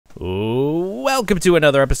Welcome to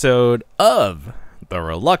another episode of the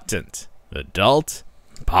Reluctant Adult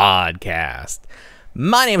Podcast.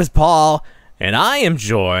 My name is Paul, and I am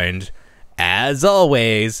joined, as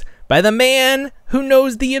always, by the man who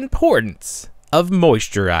knows the importance of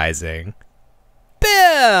moisturizing,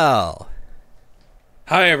 Bill.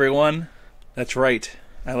 Hi, everyone. That's right.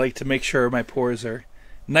 I like to make sure my pores are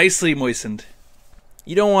nicely moistened.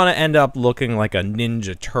 You don't want to end up looking like a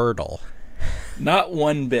Ninja Turtle. Not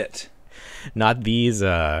one bit. Not these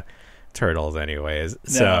turtles, anyways. No.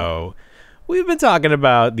 So, we've been talking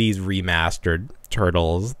about these remastered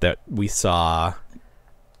turtles that we saw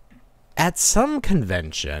at some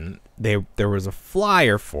convention. There was a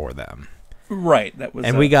flyer for them. Right. That was.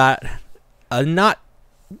 And we got a not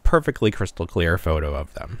perfectly crystal clear photo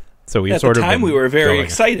of them. So we at sort the of time we were very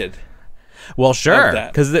excited. Well, sure,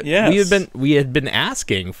 because Yes. we had been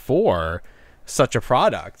asking for such a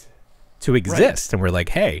product to exist, and we're like,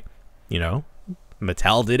 hey, you know,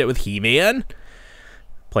 Mattel did it with He-Man.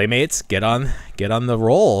 Playmates, get on the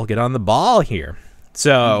roll, get on the ball here.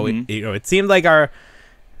 So it seemed like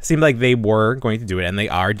they were going to do it, and they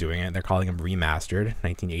are doing it. They're calling them Remastered,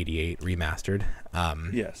 1988 Remastered.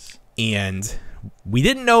 Yes, and we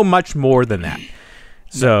didn't know much more than that.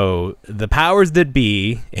 So the powers that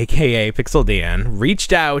be, aka Pixel Dan,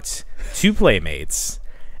 reached out to Playmates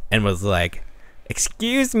and was like,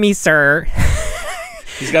 "Excuse me, sir."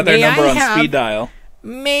 He's got their number on speed dial.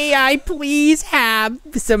 May I please have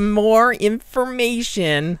some more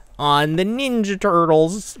information on the Ninja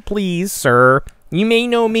Turtles, please, sir? You may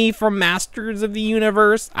know me from Masters of the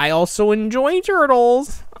Universe. I also enjoy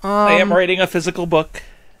turtles. I am writing a physical book,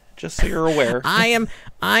 just so you're aware. I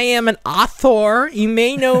am an author. You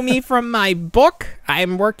may know me from my book.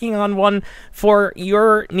 I'm working on one for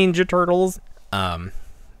your Ninja Turtles. That's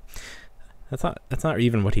not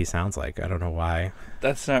even what he sounds like. I don't know why.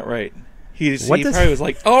 That's not right. He probably was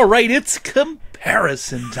like, "All right, it's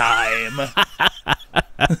comparison time."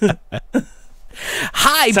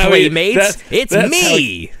 Hi, Playmates. It's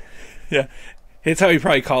me. Yeah. It's how he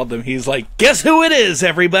probably called them. He's like, "Guess who it is,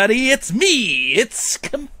 everybody? It's me. It's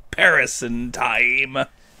comparison time."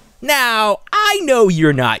 Now, I know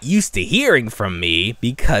you're not used to hearing from me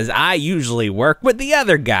because I usually work with the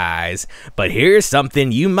other guys, but here's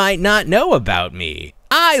something you might not know about me.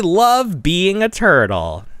 I love being a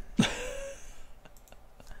turtle. I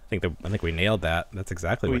think we nailed that. That's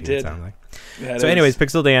exactly what it sounded like. Yeah, so anyways,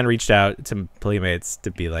 Pixel Dan reached out to Playmates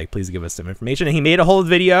to be like, please give us some information. And he made a whole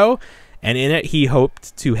video, and in it he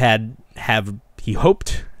hoped to had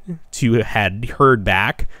heard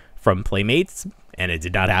back from Playmates, and it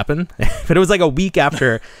did not happen. But it was like a week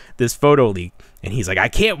after this photo leak, and he's like, I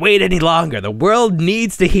can't wait any longer. The world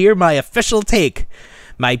needs to hear my official take,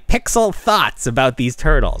 my pixel thoughts about these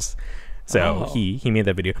turtles. So he made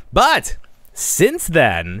that video. But since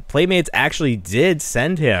then, Playmates actually did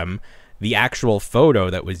send him the actual photo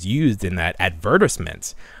that was used in that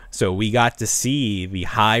advertisement. So we got to see the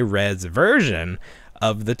high-res version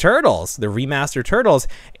of the Turtles, the remastered Turtles.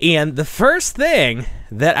 And the first thing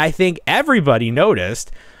that I think everybody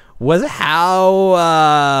noticed was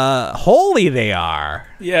how holy they are.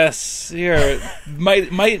 Yes, you're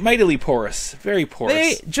mightily porous, very porous.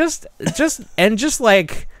 They just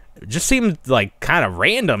seemed like kind of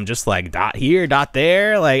random, just like dot here, dot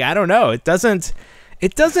there. Like, I don't know. It doesn't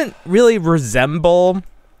really resemble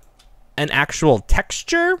an actual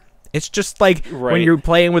texture. It's just like when you're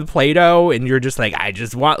playing with Play-Doh and you're just like, I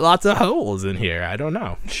just want lots of holes in here. I don't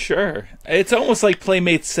know. Sure. It's almost like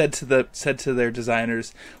Playmates said to their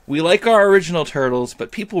designers, we like our original turtles,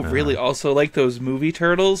 but people really also like those movie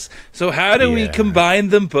turtles. So how do we combine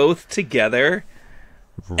them both together?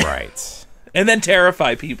 Right. And then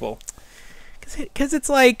terrify people. Because it's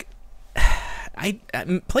like,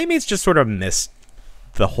 Playmates just sort of missed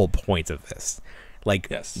the whole point of this. Like,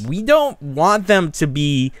 we don't want them to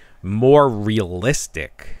be more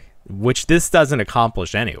realistic, which this doesn't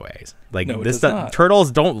accomplish anyways. Like, no,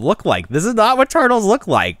 turtles don't look like, this is not what turtles look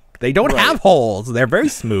like. They don't have holes. They're very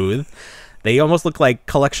smooth. They almost look like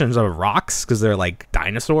collections of rocks because they're like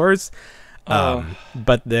dinosaurs.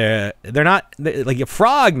 But they're not, like a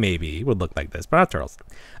frog maybe would look like this, but not turtles.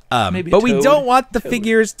 But we don't want the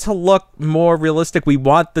figures to look more realistic. We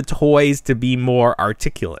want the toys to be more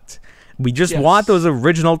articulate. We just want those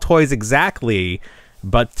original toys exactly,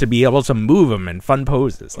 but to be able to move them in fun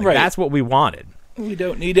poses. Like, that's what we wanted. We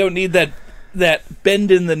don't need that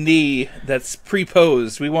bend in the knee that's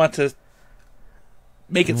pre-posed. We want to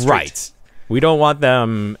make it straight. Right. We don't want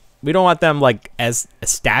them like as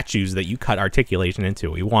statues that you cut articulation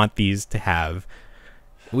into. We want these to have.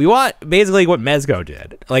 We want basically what Mezco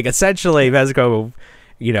did. Like, essentially, Mezco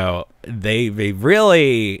you know, they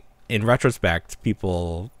really, in retrospect,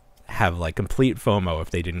 people have like complete FOMO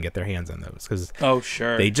if they didn't get their hands on those, because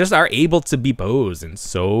they just are able to be posed in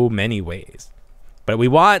so many ways. But we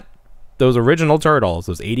want those original turtles,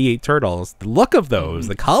 those 88 turtles, the look of those,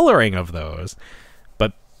 the coloring of those,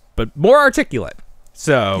 but more articulate.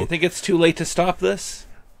 So you think it's too late to stop this?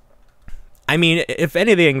 I mean, if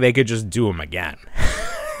anything, they could just do them again.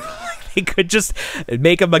 They could just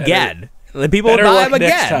make them again. People will buy them again.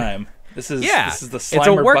 Next time. This is the Slimer it's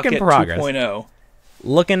a work Bucket in progress. 2.0.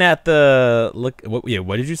 Looking at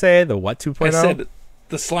what did you say? The what 2.0? I said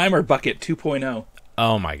the Slimer Bucket 2.0.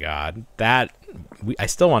 Oh my god, I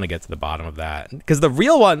still want to get to the bottom of that, because the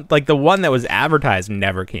real one, like the one that was advertised,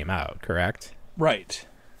 never came out. Correct? Right.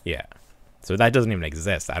 Yeah. So that doesn't even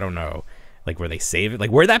exist. I don't know, like where they save it. Like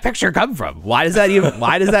where'd that picture come from? Why does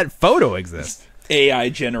that photo exist? AI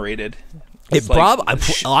generated. It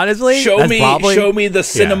honestly, show me the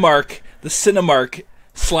Cinemark, the Cinemark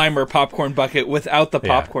Slimer popcorn bucket without the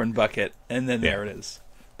popcorn bucket, and then there it is.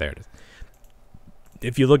 There it is.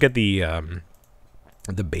 If you look at the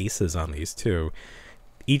bases on these two,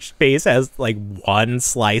 each base has like one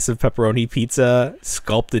slice of pepperoni pizza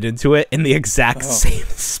sculpted into it in the exact same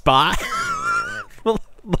spot.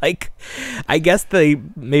 Like, I guess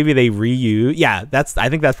maybe they reuse. Yeah, I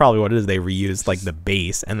think that's probably what it is. They reused like the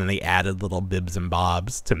base, and then they added little bibs and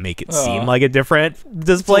bobs to make it seem like a different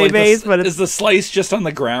display base. But is the slice just on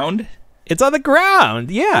the ground? It's on the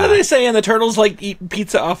ground. Yeah. What are they saying the turtles like eat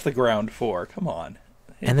pizza off the ground for? Come on.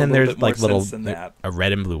 And then there's like a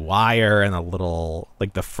red and blue wire, and a little,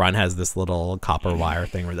 like the front has this little copper wire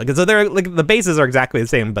thing. So they're like, the bases are exactly the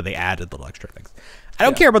same, but they added little extra things. I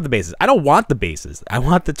don't care about the bases. I don't want the bases. I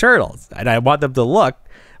want the turtles, and I want them to look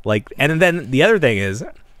like. And then the other thing is,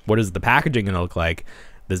 what is the packaging going to look like?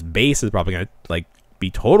 This base is probably going to like be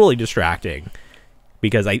totally distracting,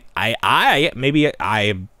 because maybe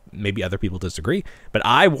other people disagree, but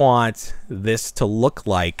I want this to look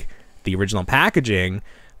like the original packaging,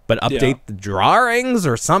 but update the drawings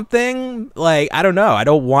or something. Like, I don't know. I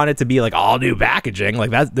don't want it to be like all new packaging. Like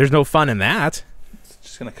that, there's no fun in that.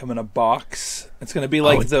 It's gonna come in a box. It's gonna be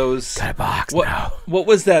like those. Got a box. What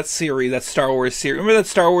was that series? That Star Wars series? Remember that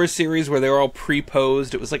Star Wars series where they were all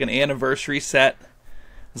pre-posed? It was like an anniversary set.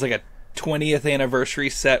 It was like a 20th anniversary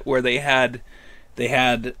set where they had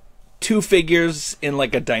two figures in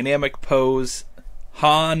like a dynamic pose,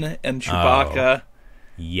 Han and Chewbacca.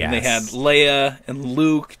 Yes. And they had Leia and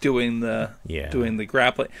Luke doing the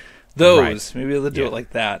grappling. Those maybe they'll do it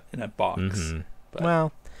like that in a box. Mm-hmm.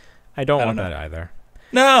 Well, I don't want that either.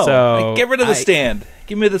 No, so get rid of the stand.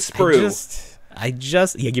 Give me the sprue.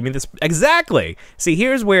 Give me this. Exactly. See,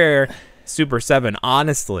 here's where Super 7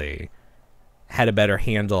 honestly had a better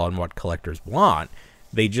handle on what collectors want.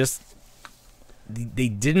 They didn't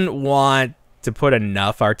want to put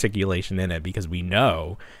enough articulation in it, because we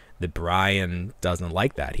know that Brian doesn't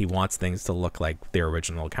like that. He wants things to look like their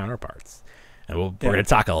original counterparts. And we're going to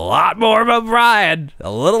talk a lot more about Brian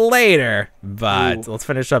a little later, but let's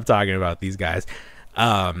finish up talking about these guys.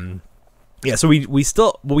 So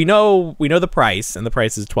we know the price, and the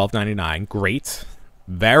price is $12.99. Great.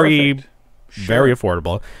 Very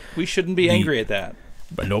affordable. We shouldn't be angry at that.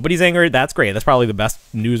 But nobody's angry. That's great. That's probably the best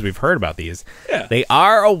news we've heard about these. Yeah. They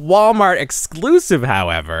are a Walmart exclusive,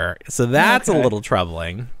 however, so that's a little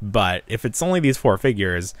troubling. But if it's only these 4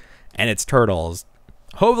 figures and it's turtles,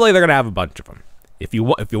 hopefully they're gonna have a bunch of them. If you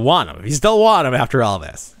want them, if you still want them after all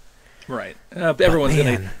this, right? Everyone's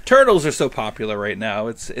gonna. Turtles are so popular right now.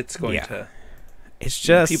 It's going to. It's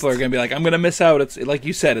just people are gonna be like, I'm gonna miss out. It's like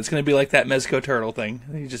you said. It's gonna be like that Mezco turtle thing.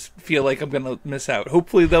 You just feel like I'm gonna miss out.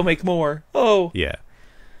 Hopefully they'll make more. Yeah.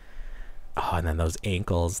 Oh, and then those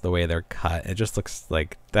ankles, the way they're cut, it just looks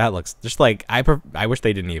like that. Looks just like I wish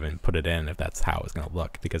they didn't even put it in if that's how it's gonna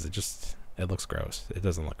look, because it looks gross. It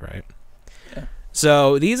doesn't look right. Yeah.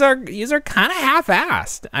 So these are kind of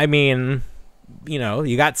half-assed. I mean, you know,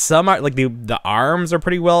 you got some like the arms are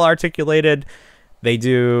pretty well articulated. I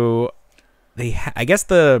guess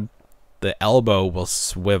the elbow will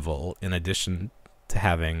swivel in addition to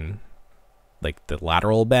having like the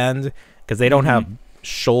lateral bend, because they don't have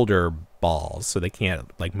shoulder balls, so they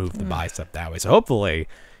can't like move the bicep that way. So hopefully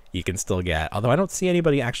you can still get, although I don't see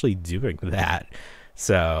anybody actually doing that.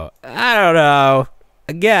 So I don't know.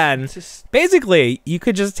 Again, basically you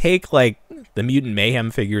could just take like the Mutant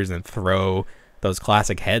Mayhem figures and throw those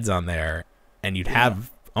classic heads on there, and you'd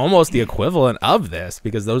have almost the equivalent of this,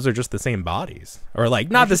 because those are just the same bodies, or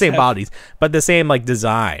like not the same bodies, but the same like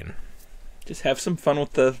design. Just have some fun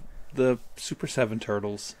with the Super 7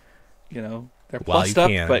 turtles. You know, they're plussed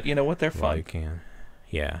up, but you know what? They're fun. You can.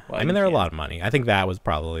 Yeah. Well, I mean, they're a lot of money. I think that was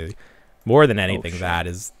probably more than anything. That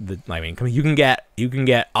is the. I mean, you can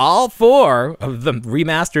get all 4 of the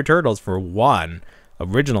remastered Turtles for one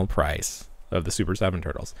original price of the Super 7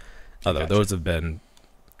 Turtles. Although those have been,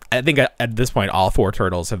 I think at this point, all 4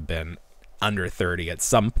 Turtles have been under 30 at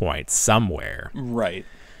some point somewhere. Right.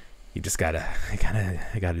 You just gotta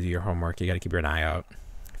do your homework. You gotta keep an eye out.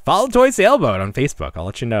 Follow Toy Sailboat on Facebook. I'll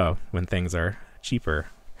let you know when things are cheaper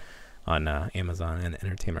on Amazon and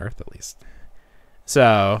Entertainment Earth, at least.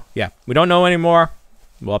 So yeah, we don't know anymore.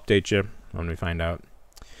 We'll update you when we find out.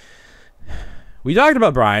 We talked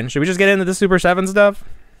about Brian. Should we just get into the Super 7 stuff?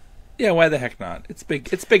 Yeah, why the heck not? It's big.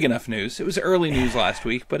 It's big enough news. It was early news last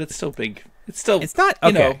week, but it's still big. It's not okay.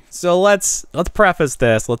 You know. So let's preface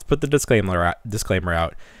this. Let's put the disclaimer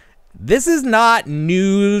out. This is not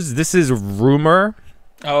news. This is rumor.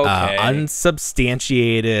 Okay.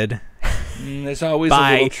 Unsubstantiated. There's always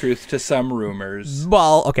a little truth to some rumors.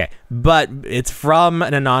 Well, okay, but it's from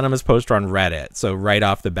an anonymous poster on Reddit. So right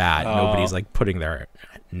off the bat, nobody's like putting their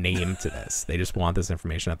name to this. They just want this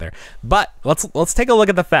information out there. But let's take a look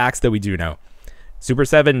at the facts that we do know. Super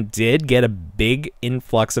 7 did get a big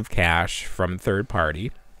influx of cash from third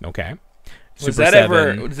party. Okay. Was that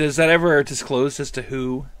ever disclosed as to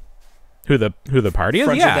who the party is?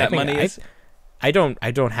 Yeah, that money is. I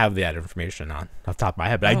don't have that information off the top of my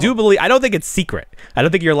head, but I don't think it's secret. I don't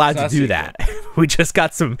think you're allowed to do that. We just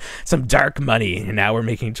got some dark money and now we're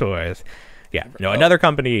making toys. Yeah. No, another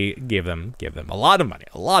company gave them a lot of money.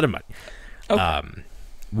 Okay.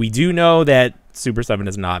 We do know that Super 7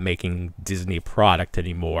 is not making Disney product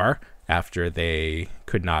anymore after they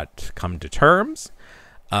could not come to terms.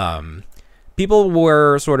 People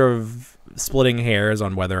were sort of splitting hairs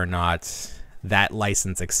on whether or not that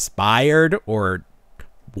license expired or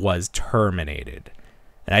was terminated.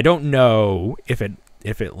 And I don't know if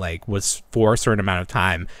it like was for a certain amount of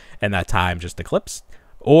time and that time just eclipsed,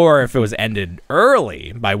 or if it was ended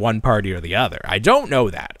early by one party or the other. I don't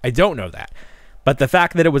know that. But the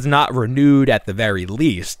fact that it was not renewed at the very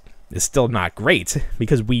least is still not great,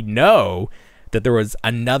 because we know that there was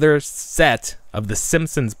another set of The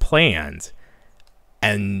Simpsons planned,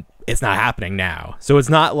 and it's not happening now. So it's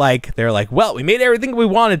not like they're like, well, we made everything we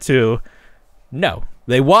wanted to. No,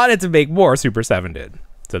 they wanted to make more. Super 7 did.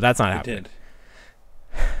 So that's not happening.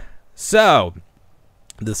 So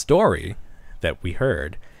the story that we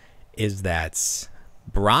heard is that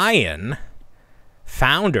Brian,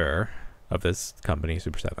 founder of this company,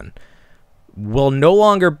 Super 7, will no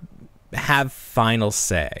longer have final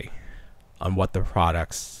say on what the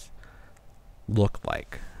products look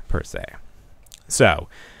like, per se. So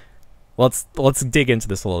let's dig into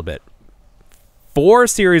this a little bit. 4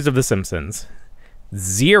 series of The Simpsons,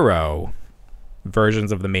 0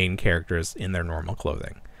 versions of the main characters in their normal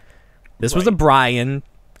clothing. This was a Brian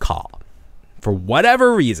call. For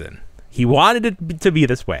whatever reason, he wanted it to be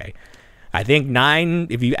this way. I think 9,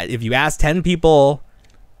 if you ask 10 people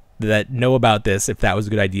that know about this, if that was a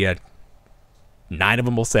good idea, 9 of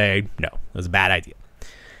them will say, no, it was a bad idea.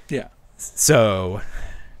 Yeah. So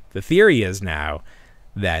the theory is now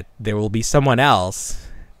that there will be someone else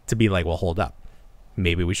to be like, well, hold up.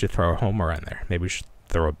 Maybe we should throw Homer in there. Maybe we should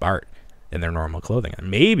throw a Bart in their normal clothing.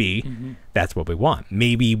 And maybe that's what we want.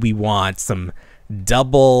 Maybe we want some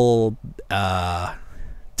double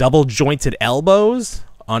jointed elbows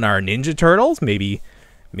on our Ninja Turtles. Maybe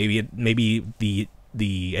the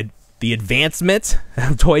advancement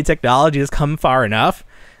of toy technology has come far enough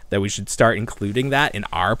that we should start including that in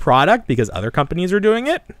our product because other companies are doing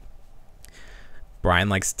it. Brian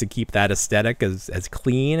likes to keep that aesthetic as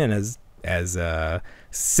clean and as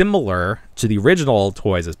similar to the original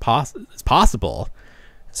toys as possible.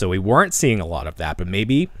 So we weren't seeing a lot of that, but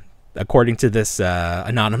maybe, according to this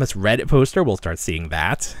anonymous Reddit poster, we'll start seeing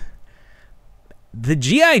that. The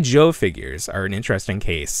G.I. Joe figures are an interesting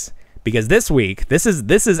case because this week, this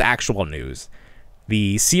is actual news.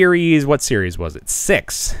 The series, what series was it?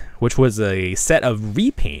 6, which was a set of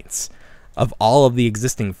repaints of all of the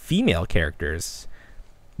existing female characters,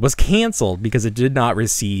 was canceled because it did not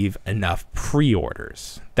receive enough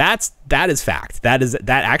pre-orders. That is fact. That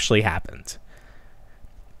actually happened.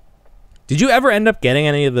 Did you ever end up getting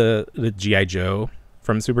any of the G.I. Joe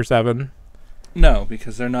from Super 7? No,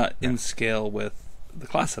 because they're not in scale with the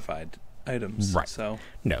classified items. Right. So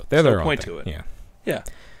no, they're their own point thing. to it. Yeah. Yeah.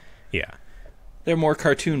 Yeah. They're more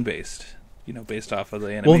cartoon based, based off of the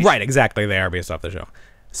animation. Well, right, exactly. They are based off the show.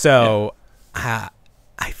 So I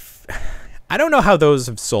don't know how those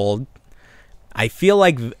have sold. I feel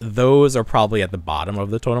like those are probably at the bottom of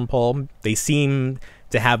the totem pole. They seem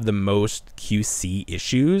to have the most QC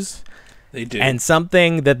issues. They do. And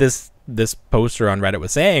something that this poster on Reddit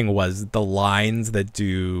was saying was the lines that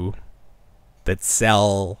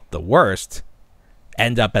sell the worst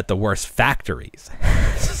end up at the worst factories.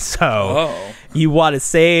 So you want to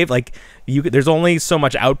save, like, there's only so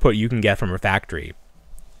much output you can get from a factory.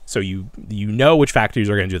 So you know which factories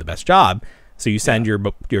are going to do the best job. So you send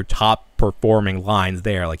your top performing lines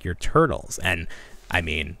there, like your turtles. And I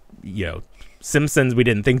mean, you know, Simpsons we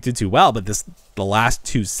didn't think did too well, but the last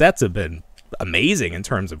 2 sets have been amazing in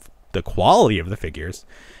terms of the quality of the figures.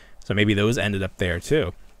 So maybe those ended up there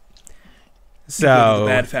too. So go to the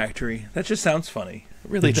Bad Factory. That just sounds funny.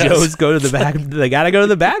 It really does. Joes go to the bad. They got to go to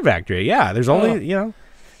the Bad Factory. Yeah, there's only you know,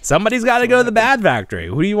 somebody's got to go to the Bad Factory.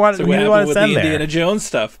 Who do you want? So who do you want to send the there? Indiana Jones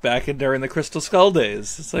stuff back during the Crystal Skull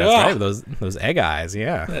days. It's like, That's right. Those egg eyes.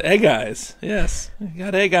 Yeah. Egg eyes. Yes, you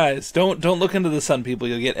got egg eyes. Don't look into the sun, people.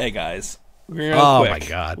 You'll get egg eyes. Oh quick. my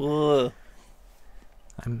god. Ugh.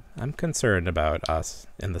 I'm concerned about us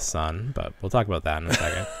in the sun, but we'll talk about that in a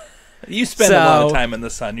second. You spend a lot of time in the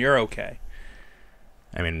sun. You're okay.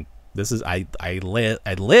 I mean, this is I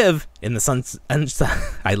live in the sun.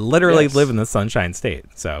 I literally live in the Sunshine State.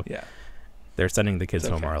 So yeah, they're sending the kids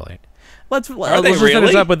home early. Let's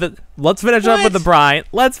finish up with the Brian.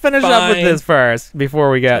 Let's finish up with this first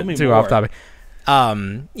before we get too off topic.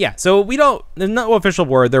 Yeah, so there's no official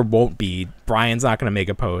word. There won't be. Brian's not going to make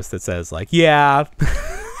a post that says like, yeah,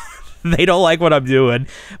 they don't like what I'm doing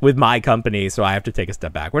with my company, so I have to take a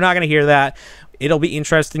step back. We're not going to hear that. It'll be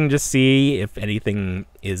interesting to see if anything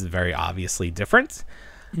is very obviously different.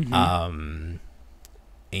 Mm-hmm.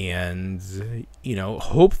 And, you know,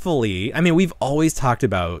 hopefully, I mean, we've always talked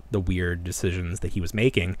about the weird decisions that he was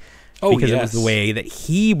making because it was the way that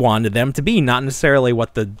he wanted them to be, not necessarily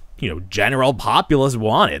what the, you know, general populace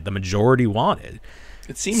wanted, the majority wanted.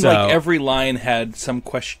 It seemed like every line had some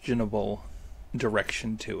questionable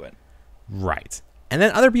direction to it. Right. And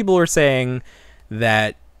then other people were saying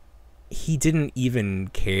that he didn't even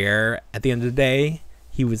care at the end of the day.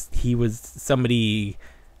 He was somebody,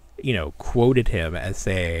 you know, quoted him as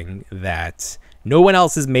saying that no one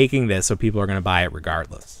else is making this, so people are going to buy it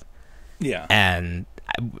regardless. Yeah. And,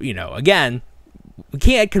 you know, again, we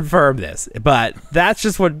can't confirm this, but that's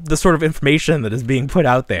just what the sort of information that is being put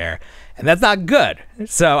out there, and that's not good.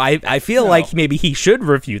 So I feel like maybe he should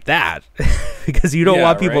refute that because you don't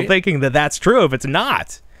want people thinking that that's true if it's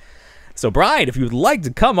not. So Brian, if you would like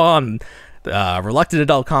to come on Reluctant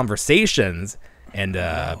Adult Conversations and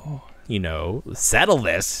you know, settle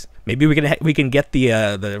this, maybe we can get the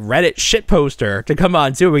Reddit shit poster to come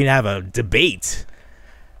on too. We can have a debate.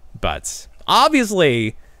 But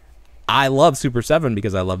obviously, I love Super 7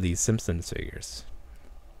 because I love these Simpsons figures.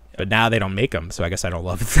 But now they don't make them, so I guess I don't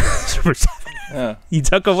love Super 7. You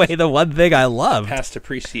took away the one thing I love. Past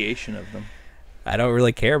appreciation of them. I don't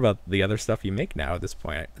really care about the other stuff you make now at this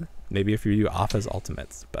point. Maybe if you do Offa's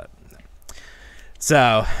Ultimates, but no.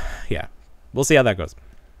 So, yeah. We'll see how that goes.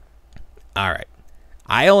 All right.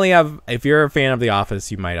 I only have, if you're a fan of The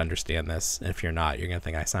Office, you might understand this. And if you're not, you're going to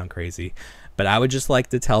think I sound crazy. But I would just like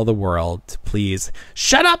to tell the world to please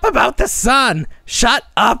shut up about the sun. Shut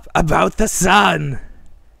up about the sun.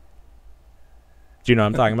 Do you know what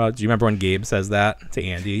I'm talking about? Do you remember when Gabe says that to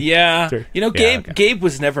Andy? Yeah. You know, Gabe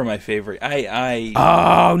was never my favorite. I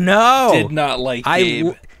oh no, did not like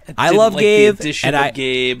Gabe. I love Gabe. The addition of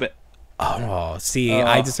Gabe. Oh, see,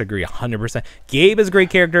 I disagree 100%. Gabe is a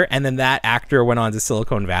great character, and then that actor went on to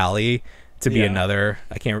Silicon Valley to be another.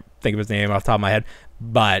 I can't think of his name off the top of my head,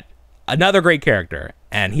 but another great character.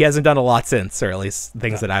 And he hasn't done a lot since, or at least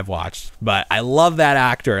things that I've watched. But I love that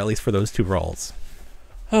actor, at least for those 2 roles.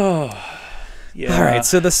 Oh. Yeah. All right,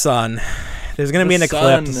 so the sun. There's going to be an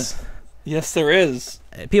eclipse. Yes, there is.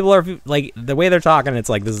 People are like, the way they're talking, it's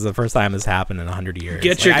like this is the first time this happened in 100 years.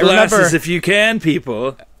 Get your glasses if you can,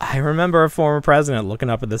 people. I remember a former president looking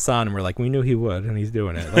up at the sun, and we're like, we knew he would, and he's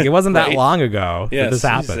doing it. Like, it wasn't that long ago that this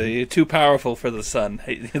happened. He's too powerful for the sun.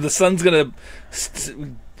 The sun's going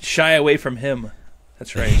to shy away from him.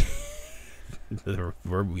 That's right.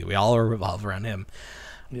 We all revolve around him.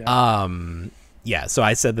 Yeah. Yeah, so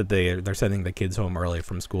I said that they're sending the kids home early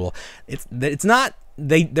from school. It's not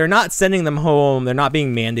they're not sending them home. They're not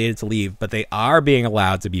being mandated to leave, but they are being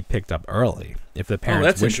allowed to be picked up early if the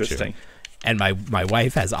parents wish to. And my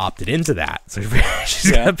wife has opted into that, so she's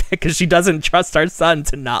gonna pick because she doesn't trust our son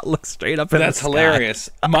to not look straight up in the sky. That's hilarious.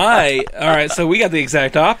 All right, so we got the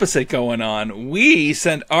exact opposite going on. We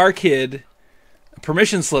sent our kid a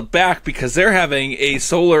permission slip back because they're having a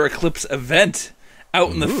solar eclipse event out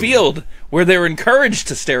in the field where they're encouraged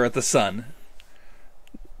to stare at the sun.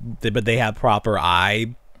 But they have proper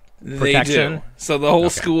eye protection? They do. So the whole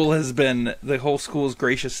school has been, the whole school is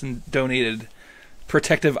gracious and donated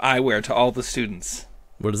protective eyewear to all the students.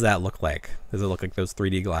 What does that look like? Does it look like those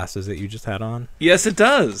 3D glasses that you just had on? Yes, it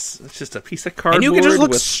does. It's just a piece of cardboard. And you can just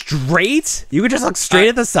look straight? You could just look straight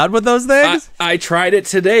at the sun with those things? I tried it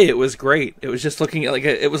today. It was great. It was just looking at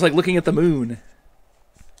it was like looking at the moon.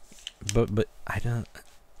 But I don't...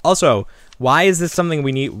 Also, why is this something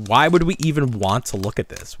we need? Why would we even want to look at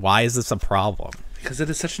this? Why is this a problem? Because it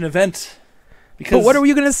is such an event. But what are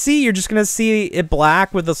you going to see? You're just going to see it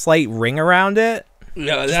black with a slight ring around it?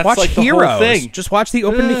 No, just that's watch like Heroes. The whole thing. Just watch the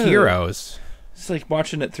open to Heroes. It's like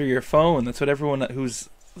watching it through your phone. That's what everyone who's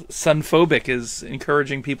sunphobic is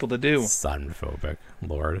encouraging people to do. Sunphobic,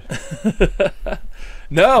 Lord.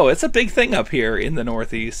 No, it's a big thing up here in the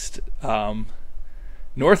Northeast.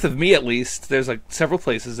 North of me, at least, there's like several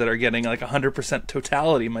places that are getting like 100%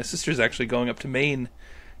 totality. My sister's actually going up to Maine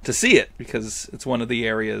to see it because it's one of the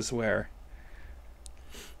areas where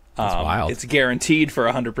it's guaranteed for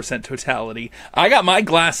 100% totality. I got my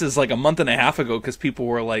glasses like a month and a half ago because people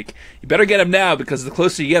were like, "You better get them now because the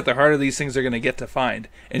closer you get, the harder these things are going to get to find."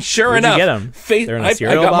 And sure enough, you get them? I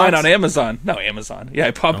got mine on Amazon. No, Amazon. Yeah,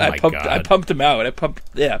 I pumped them out. I popped them out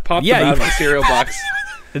of my cereal box.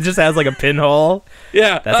 It just has like a pinhole.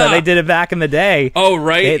 Yeah, that's how they did it back in the day. Oh,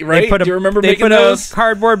 right. Do you remember making those? They put a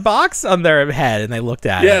cardboard box on their head and they looked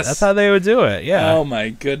at it. That's how they would do it. Yeah. Oh my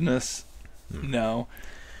goodness. No.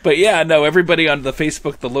 But yeah, no, everybody on the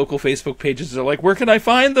local Facebook pages are like, "Where can I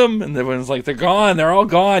find them?" And everyone's like, "They're gone. They're all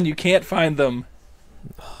gone. You can't find them."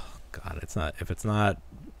 Oh God, if it's not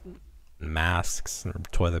masks or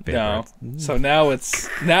toilet paper. No. So now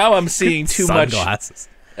I'm seeing too much. Sunglasses.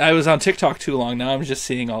 I was on TikTok too long. Now I'm just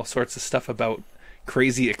seeing all sorts of stuff about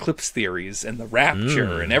crazy eclipse theories and the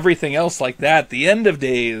rapture and everything else like that. The end of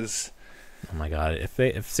days. Oh my God!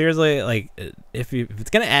 If seriously, like, if it's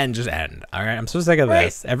gonna end, just end. All right, I'm so sick of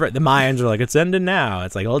this. The Mayans are like, it's ending now.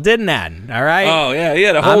 It's like, well, it didn't end. All right. Oh yeah, he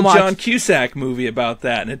had a whole John Cusack movie about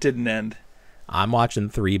that, and it didn't end. I'm watching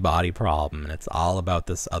Three Body Problem, and it's all about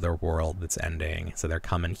this other world that's ending. So they're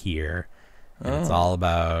coming here, and it's all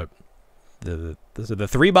about the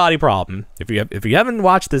Three Body Problem. If you haven't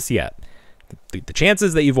watched this yet, the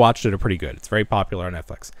chances that you've watched it are pretty good. It's very popular on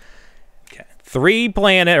Netflix. Okay.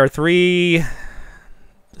 3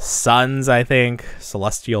 suns, I think,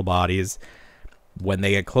 celestial bodies, when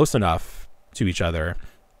they get close enough to each other,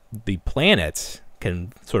 the planet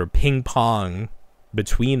can sort of ping pong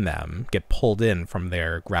between them, get pulled in from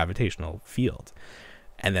their gravitational field,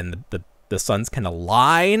 and then the suns can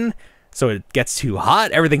align, so it gets too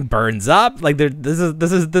hot, everything burns up. Like this is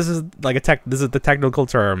like this is the technical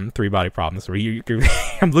term 3 body problem. So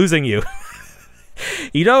I'm losing you.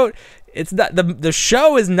 You don't. It's not the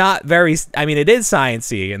show is not very. I mean, it is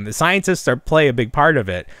sciencey, and the scientists play a big part of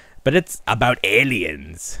it. But it's about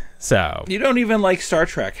aliens. So you don't even like Star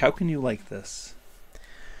Trek. How can you like this?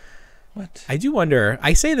 What? I do wonder.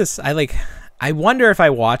 I say this. I wonder if I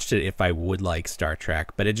watched it, if I would like Star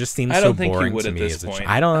Trek. But it just seems so boring to me as a child.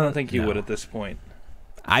 I don't think you would at this point.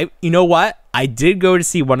 You know what? I did go to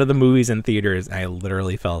see one of the movies in theaters, and I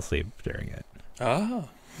literally fell asleep during it. Oh.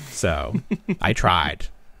 So I tried.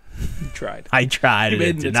 I tried. You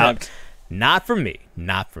made an attempt. Not for me.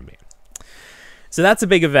 So that's a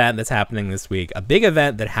big event that's happening this week. A big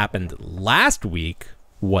event that happened last week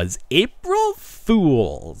was April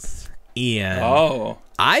Fools. And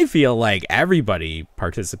I feel like everybody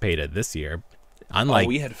participated this year. Unlike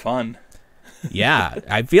we had fun. Yeah.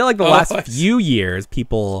 I feel like the last few years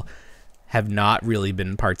people have not really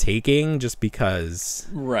been partaking just because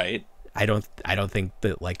I don't think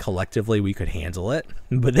that like collectively we could handle it.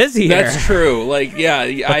 But this year, that's true. Like, yeah,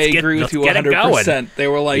 I agree with you 100%. They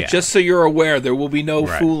were like, just so you're aware, there will be no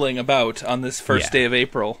fooling about on this first day of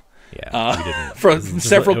April. Yeah, from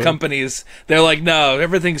several companies, they're like, no,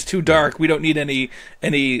 everything's too dark. We don't need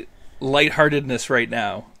any lightheartedness right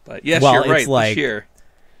now. But yes, you're right. Like, this year,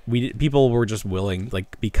 people were just willing,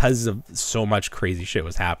 like, because of so much crazy shit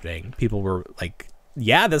was happening. People were like,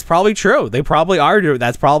 yeah, that's probably true. They probably are.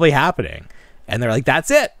 That's probably happening. And they're like, that's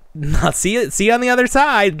it. I'll see you on the other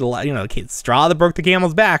side. You know, straw that broke the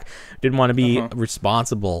camel's back. Didn't want to be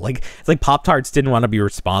responsible. Like, it's like Pop-Tarts didn't want to be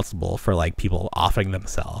responsible for like people offing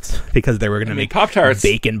themselves because they were going to make Pop-Tarts,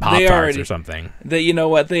 bacon Pop-Tarts or something. You know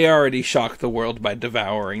what? They already shocked the world by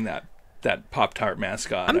devouring that Pop-Tart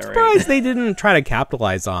mascot. I'm surprised they didn't try to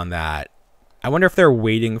capitalize on that. I wonder if they're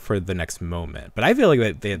waiting for the next moment. But I feel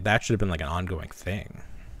like that should have been like an ongoing thing.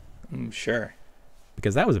 Sure.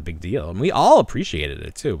 Because that was a big deal. And we all appreciated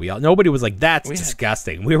it, too. Nobody was like, that's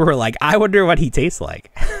disgusting. We were like, I wonder what he tastes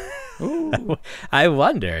like. I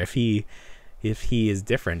wonder if he is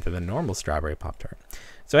different than the normal strawberry Pop-Tart.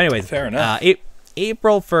 So anyways, fair enough.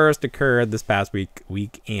 April 1st occurred this past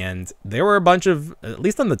week, and there were a bunch of, at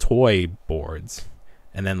least on the toy boards,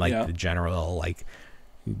 and then like the general like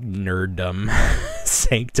nerddom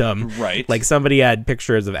sanctum. Right. Like somebody had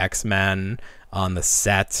pictures of X-Men on the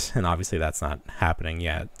set, and obviously that's not happening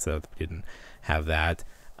yet, so we didn't have that.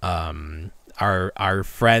 Our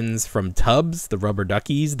friends from Tubbs, the rubber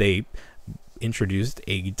duckies, they introduced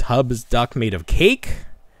a Tubbs duck made of cake,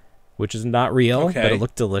 which is not real, but it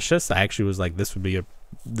looked delicious. I actually was like, this would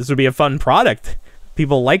be a fun product.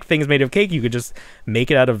 People like things made of cake. You could just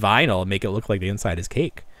make it out of vinyl and make it look like the inside is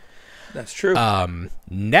cake. That's true.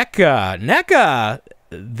 NECA,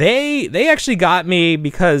 they actually got me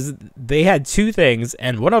because they had two things,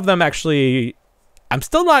 and one of them actually, I'm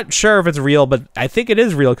still not sure if it's real, but I think it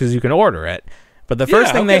is real because you can order it. But the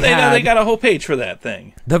first thing they had, they got a whole page for that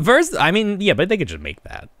thing. But they could just make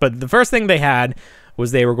that. But the first thing they had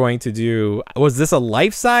was they were going to do, was this a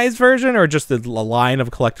life-size version or just a line of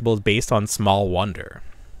collectibles based on Small Wonder?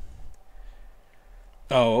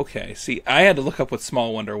 Oh, okay. See, I had to look up what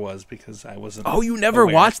Small Wonder was because I wasn't. Oh, you never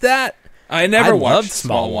watched that? I never watched loved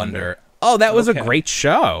Small Wonder. Oh, that was a great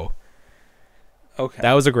show. Okay.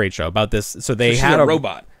 That was a great show about this. So they had a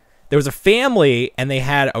robot. There was a family, and they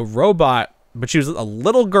had a robot, but she was a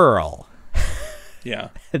little girl. Yeah.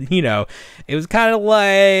 You know, it was kind of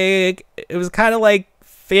like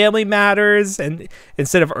Family Matters, and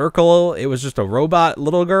instead of Urkel, it was just a robot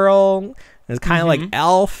little girl. It was kind of like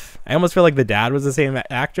Elf. I almost feel like the dad was the same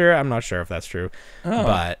actor. I'm not sure if that's true.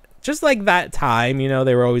 But just like that time, you know,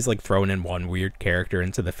 they were always like throwing in one weird character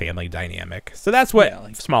into the family dynamic. So that's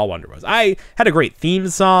what Small Wonder was. I had a great theme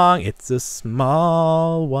song. It's a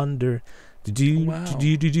small wonder. So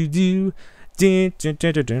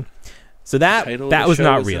that was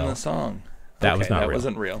not real. The song. That was not real. That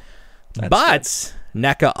wasn't real. But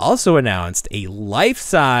NECA also announced a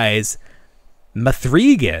life-size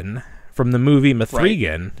Mithrigan from the movie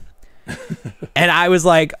Mithrigan. Right. And I was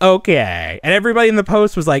like, okay. And everybody in the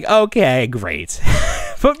post was like, okay, great.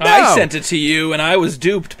 But no. I sent it to you and I was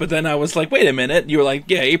duped, but then I was like, wait a minute. You were like,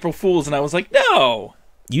 yeah, April Fool's. And I was like, no.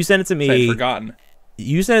 You sent it to me. I'd forgotten.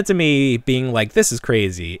 You sent it to me being like, this is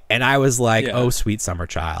crazy. And I was like, oh, sweet summer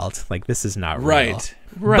child. Like, this is not real.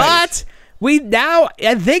 Right. But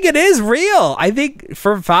I think it is real. I think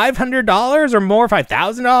for $500 or more,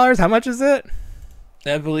 $5,000, how much is it?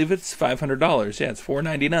 I believe it's $500. Yeah, it's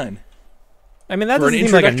 $4.99. I mean, that doesn't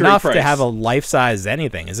seem like enough to have a life-size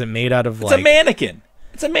anything. Is it made out of, like... It's a mannequin.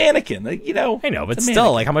 It's a mannequin. Like, you know. I know, but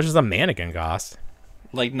still, like, how much does a mannequin cost?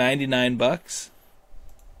 Like $99.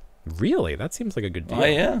 Really? That seems like a good deal. Oh,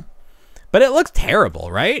 yeah. But it looks terrible,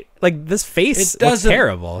 right? Like, this face looks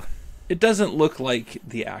terrible. It doesn't look like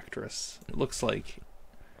the actress. It looks like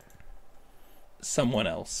someone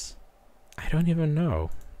else. I don't even know.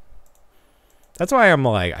 That's why I'm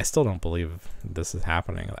like, I still don't believe this is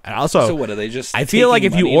happening. And also, so what are they just? I feel like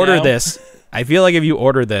if you order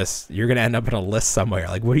this, you're gonna end up in a list somewhere.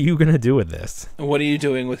 Like, what are you gonna do with this? What are you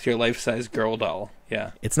doing with your life-size girl doll?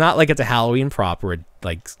 Yeah, it's not like it's a Halloween prop where it,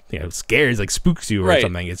 like, you know, scares, like spooks you or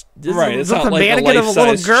something. It's it's not a like mannequin a of a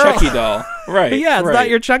little girl. Chucky doll. Right? Yeah, it's not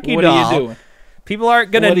your Chucky doll. What are you doing? People aren't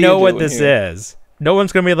gonna know what this is. No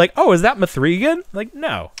one's gonna be like, oh, is that Mithrigan? Like,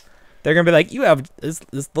 no. They're gonna be like, you have this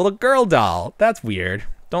little girl doll. That's weird.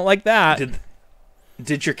 Don't like that.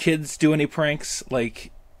 Did your kids do any pranks,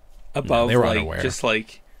 like, above, they were like, unaware. just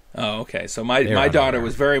like? Oh, okay. So my daughter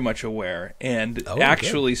was very much aware and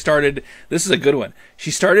actually started. This is a good one. She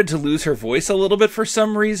started to lose her voice a little bit for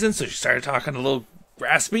some reason, so she started talking a little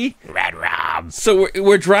raspy. Rad Rob. So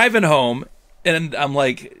we're driving home, and I'm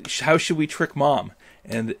like, how should we trick Mom?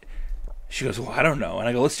 And she goes, well, I don't know. And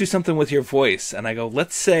I go, let's do something with your voice. And I go,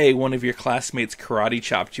 let's say one of your classmates karate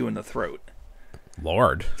chopped you in the throat.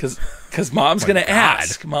 Lord. Because Mom's going to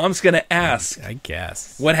ask. Mom's going to ask. I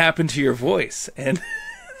guess. What happened to your voice? And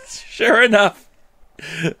sure enough,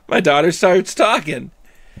 my daughter starts talking.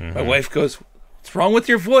 Mm-hmm. My wife goes, what's wrong with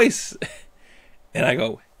your voice? And I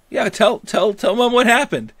go, yeah, tell Mom what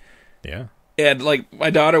happened. Yeah. And, like, my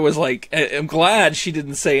daughter was like, I'm glad she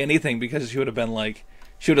didn't say anything because she would have been like,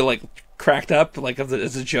 cracked up like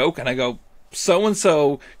as a joke. And I go,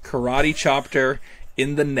 so-and-so karate chopped her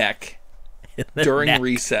in the neck during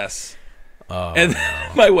recess. Oh, and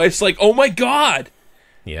no. My wife's like, oh my God.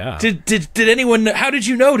 Yeah. Did anyone, how did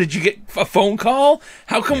you know? Did you get a phone call?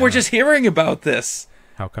 How come we're just hearing about this?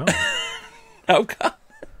 How come? How come?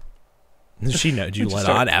 Did she know? Did you let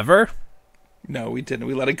on ever? No, we didn't.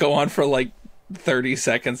 We let it go on for like 30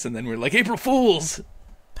 seconds and then we're like, April Fools.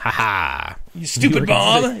 Haha. You stupid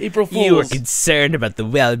Mom. April Fools. You were concerned about the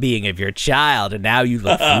well-being of your child and now you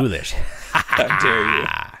look foolish. How dare you.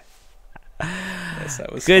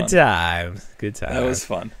 That was Good fun. times. Good times. That was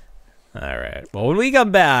fun. All right. Well, when we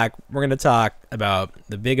come back, we're going to talk about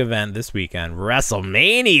the big event this weekend,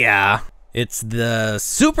 WrestleMania. It's the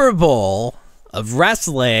Super Bowl of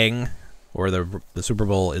wrestling, or the Super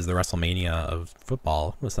Bowl is the WrestleMania of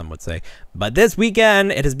football, as some would say. But this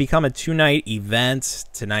weekend, it has become a 2-night event.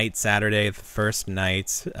 Tonight, Saturday, the first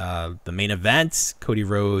night, the main event, Cody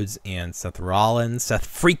Rhodes and Seth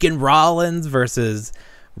freaking Rollins versus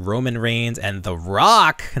Roman Reigns and The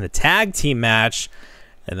Rock in a tag team match.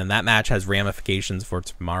 And then that match has ramifications for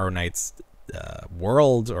tomorrow night's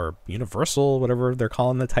World or Universal, whatever they're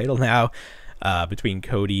calling the title now, between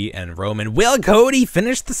Cody and Roman. Will Cody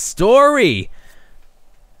finish the story?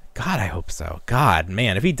 God, I hope so. God,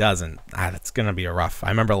 man, if he doesn't, that's going to be a rough. I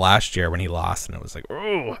remember last year when he lost, and it was like,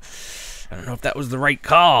 oh, I don't know if that was the right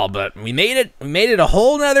call, but we made it. We made it a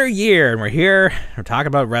whole nother year, and we're here. We're talking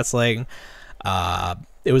about wrestling.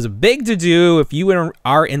 It was a big to-do. If you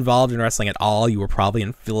are involved in wrestling at all, you were probably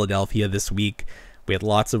in Philadelphia this week. We had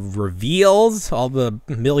lots of reveals. All the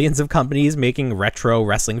millions of companies making retro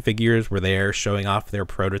wrestling figures were there, showing off their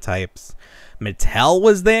prototypes. Mattel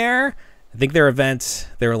was there. I think their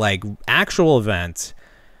like actual event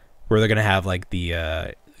where they're going to have like the,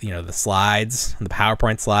 the slides, the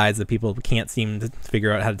PowerPoint slides that people can't seem to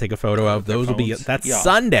figure out how to take a photo of. Those will be, that's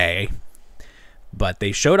Sunday. But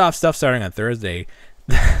they showed off stuff starting on Thursday.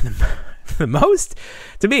 The most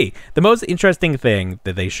interesting thing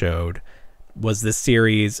that they showed was this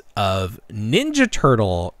series of Ninja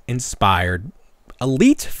Turtle inspired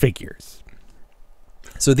Elite figures.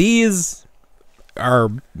 So these are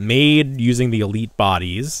made using the Elite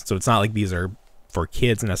bodies, so it's not like these are for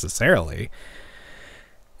kids necessarily.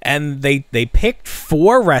 And they picked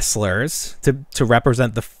 4 wrestlers to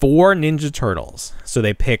represent the 4 Ninja Turtles. So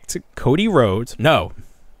they picked Cody Rhodes. No.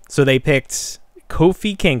 So they picked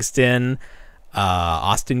Kofi Kingston,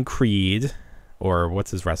 Austin Creed, or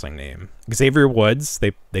what's his wrestling name? Xavier Woods.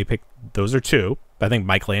 They picked, those are 2. I think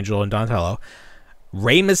Michelangelo and Donatello.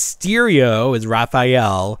 Rey Mysterio is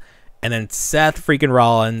Raphael, and then Seth freaking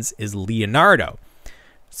Rollins is Leonardo.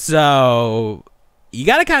 So you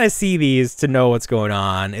got to kind of see these to know what's going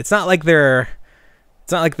on. It's not like they're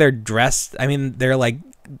dressed. I mean, they're like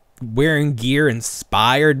wearing gear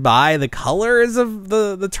inspired by the colors of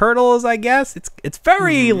the turtles, I guess. It's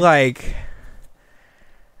very like,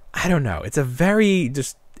 I don't know. It's a very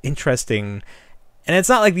just interesting, and it's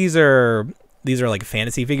not like these are like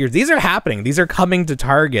fantasy figures. These are happening. These are coming to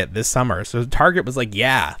Target this summer. So Target was like,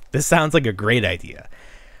 yeah, this sounds like a great idea.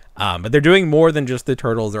 But they're doing more than just the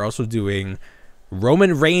turtles. They're also doing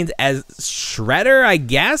Roman Reigns as Shredder, I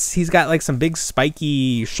guess. He's got like some big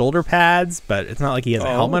spiky shoulder pads, but it's not like he has a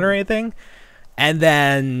helmet or anything. And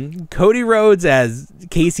then Cody Rhodes as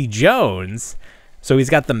Casey Jones. So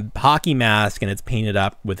he's got the hockey mask, and it's painted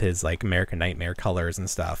up with his like American Nightmare colors and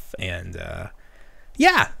stuff. And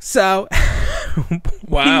yeah, so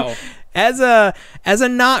wow. As a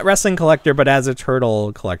not wrestling collector, but as a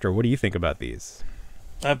turtle collector, what do you think about these?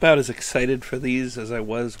 I'm about as excited for these as I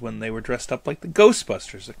was when they were dressed up like the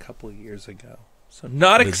Ghostbusters a couple of years ago. So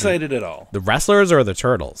not excited at all. The wrestlers or the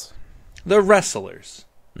turtles? The wrestlers.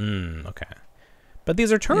 Okay. But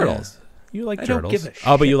these are turtles. Yeah. You like turtles. Don't give a shit.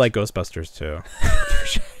 Oh, but you like Ghostbusters too.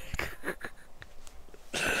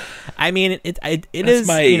 I mean, it That's is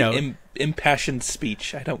my impassioned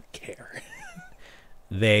speech. I don't care.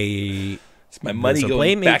 It's my money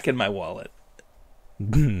going back in my wallet.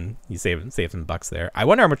 You save some bucks there. I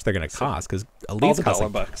wonder how much they're going to cost, because Elite's cost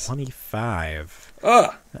like bucks. $25.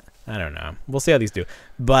 Ugh. I don't know. We'll see how these do.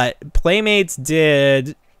 But Playmates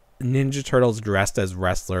did Ninja Turtles dressed as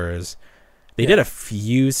wrestlers. They did a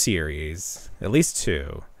few series, at least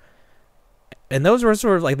 2. And those were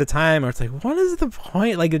sort of like the time where it's like, what is the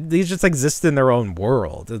point? Like, these just exist in their own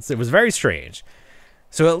world. It was very strange.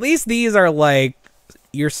 So at least these are like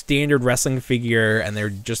your standard wrestling figure, and they're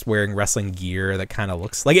just wearing wrestling gear that kind of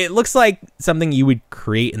looks like something you would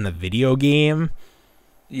create in the video game.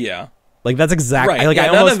 Yeah. Like, that's exactly right. Like,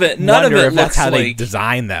 yeah, I almost wonder if that's how they like,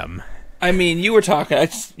 design them. I mean, you were talking.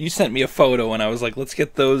 You sent me a photo, and I was like, "Let's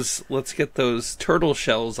get those turtle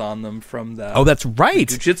shells on them from the." Oh, that's right.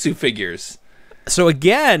 Jiu-jitsu figures. So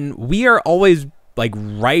again, we are always like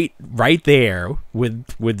right there with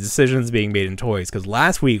decisions being made in toys. Because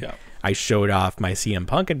last week I showed off my CM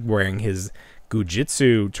Punk wearing his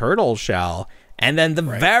Gujitsu turtle shell, and then the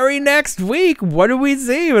very next week, what do we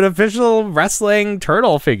see with official wrestling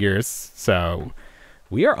turtle figures? So.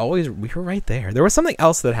 We were right there. There was something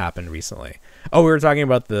else that happened recently. Oh, we were talking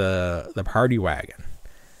about the party wagon.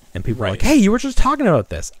 And people were like, hey, you were just talking about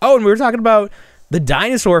this. Oh, and we were talking about the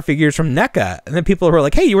dinosaur figures from NECA. And then people were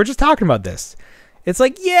like, hey, you were just talking about this. It's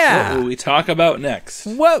like, yeah. What will we talk about next?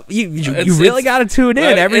 What you really got to tune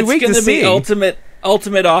in every week to see. It's going to be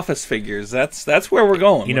ultimate office figures. That's where we're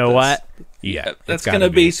going. You know this. what? Yeah, that's going to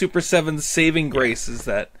be Super 7's saving grace. Is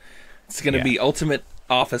that it's going to be ultimate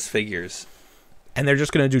office figures. And they're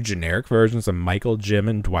just going to do generic versions of Michael, Jim,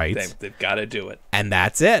 and Dwight. They've got to do it. And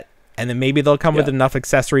that's it. And then maybe they'll come with enough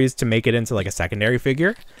accessories to make it into like a secondary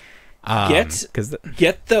figure.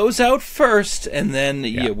 Get those out first, and then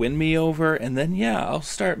you win me over, and then I'll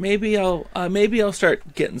start. Maybe I'll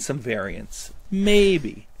start getting some variants.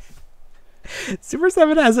 Maybe. Super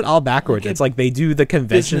 7 has it all backwards. It's like they do the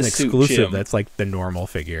convention exclusive. That's like the normal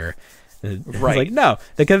figure. It's like, no,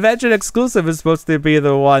 the convention exclusive is supposed to be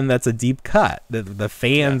the one that's a deep cut that the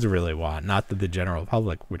fans really want, not that the general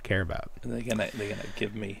public would care about. They're gonna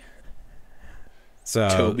give me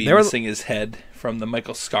Toby missing his head from the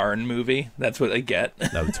Michael Scarn movie. That's what they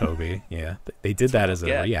get. No, Toby. Yeah, they did that as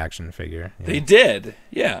a reaction figure. Yeah. They did.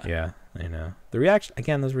 Yeah. Yeah, I know. The reaction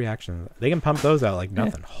again. Those reactions, they can pump those out like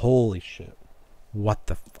nothing. Holy shit! What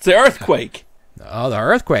the? It's the earthquake. Oh, the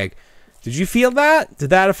earthquake. Did you feel that?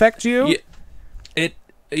 Did that affect you?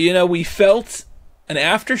 We felt an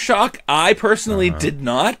aftershock. I personally did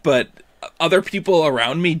not, but other people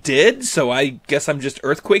around me did. So I guess I'm just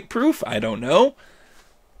earthquake proof. I don't know.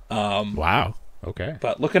 Wow. Okay.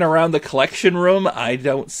 But looking around the collection room, I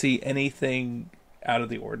don't see anything out of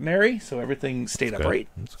the ordinary. So everything stayed upright.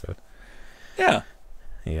 That's good. Yeah.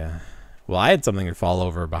 Yeah. Well, I had something fall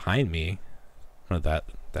over behind me. That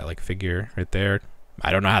like figure right there.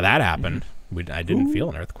 I don't know how that happened. I didn't feel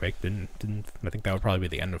an earthquake. Didn't. I think that would probably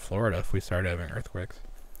be the end of Florida if we started having earthquakes.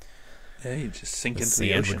 Yeah, you just sink into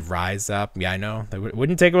the ocean. It would rise up. Yeah, I know. It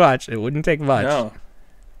wouldn't take much. It wouldn't take much. No.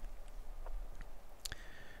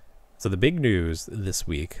 So the big news this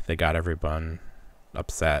week that got everyone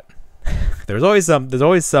upset. There's always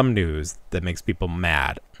some news that makes people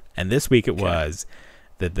mad, and this week it was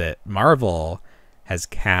that Marvel has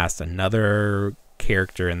cast another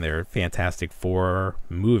character in their Fantastic Four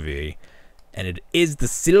movie, and it is the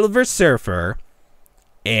Silver Surfer,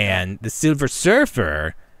 and the Silver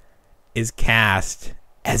Surfer is cast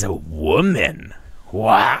as a woman.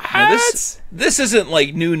 What? Now this isn't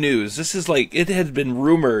like new news. This is like it had been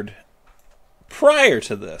rumored prior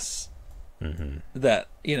to this that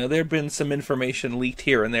there had been some information leaked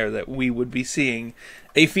here and there that we would be seeing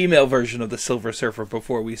a female version of the Silver Surfer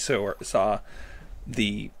before we saw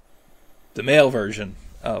the male version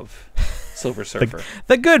of Silver Surfer.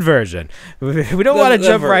 The good version. We don't want to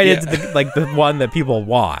jump right into the one that people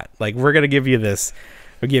want. Like, we're going to give you this.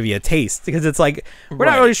 We'll give you a taste because it's like we're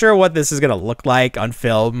not really sure what this is going to look like on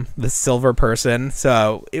film, the silver person.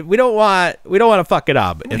 So we don't want to fuck it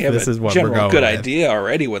up if this is what we're going good with. Idea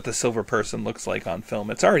already what the silver person looks like on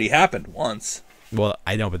film. It's already happened once. Well,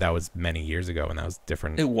 I know, but that was many years ago and that was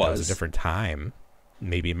different. That was a different time.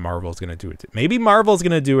 Maybe Marvel's going to do it. Maybe Marvel's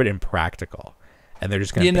going to do it in practical, and they're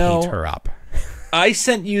just going to paint her up. I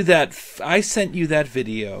sent you that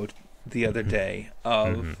video the other day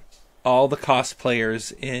of all the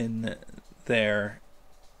cosplayers in their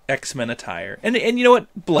X-Men attire, and you know what?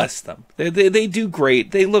 Bless them. They do great.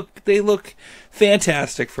 They look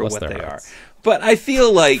fantastic for what they are. But I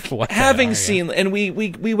feel like having seen, and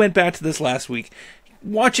we went back to this last week,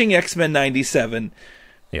 watching X-Men '97.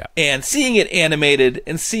 Yeah. And seeing it animated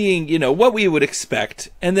and seeing, what we would expect.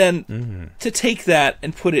 And then to take that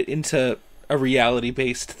and put it into a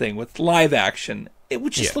reality-based thing with live action, it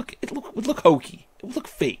would just look hokey. It would look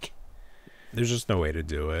fake. There's just no way to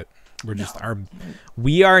do it.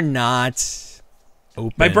 We are not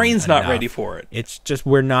open. My brain's enough. not ready for it. It's just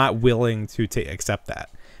we're not willing to accept that.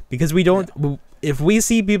 Because we don't if we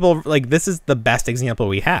see people like this is the best example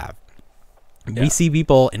we have. We see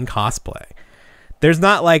people in cosplay. There's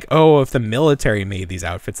not like, if the military made these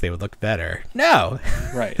outfits, they would look better. No.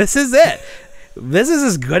 Right. This is it. This is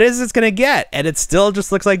as good as it's going to get. And it still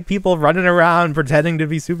just looks like people running around pretending to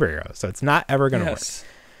be superheroes. So it's not ever going to work.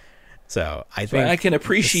 So I think I can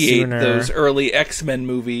appreciate those early X-Men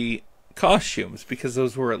movie costumes because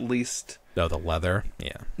those were at least... Oh, the leather.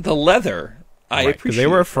 Yeah. The leather. I appreciate because they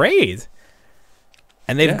were afraid.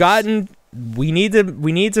 And they've gotten... We need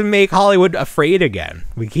to make Hollywood afraid again.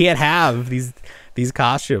 We can't have these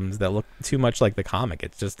costumes that look too much like the comic.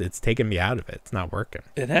 It's taken me out of it. It's not working.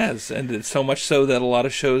 It has, and it's so much so that a lot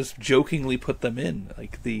of shows jokingly put them in,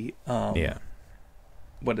 like the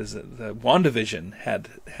what is it? The WandaVision had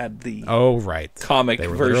the comic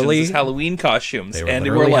versions as Halloween costumes, and they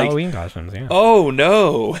were like Halloween costumes. Yeah. Oh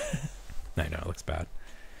no! I know it looks bad.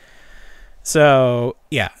 So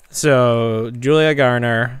Julia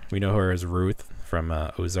Garner, we know her as Ruth from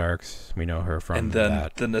Ozarks. We know her from and then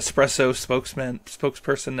that. the Nespresso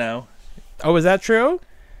spokesperson now. Oh, is that true?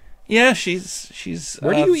 Yeah, she's.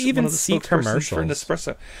 Where do you one even of the see spokespersons for commercials?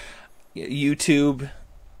 Nespresso? YouTube.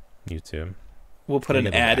 We'll put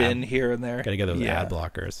an ad in here and there. Gotta get those ad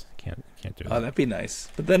blockers. Can't do that. Oh, that'd be nice.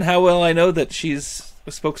 But then how will I know that she's a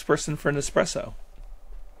spokesperson for Nespresso?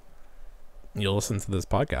 You'll listen to this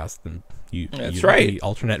podcast and That's right. The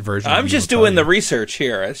alternate version. I'm just doing the research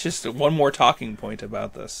here. It's just one more talking point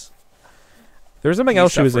about this. There's something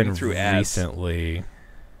else she was in through ads recently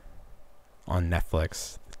on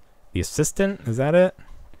Netflix. The Assistant, is that it?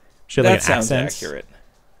 She had that like an sounds accent. accurate.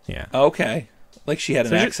 Yeah. Okay. Like she had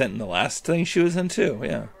an accent in the last thing she was in too.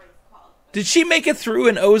 Yeah. Did she make it through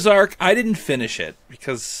in Ozark? I didn't finish it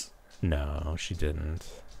because... No, she didn't.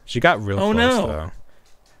 She got real close, no. though.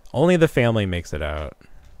 Only the family makes it out.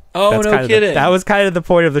 Oh, That's no kidding. That was kind of the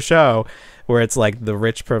point of the show, where it's like the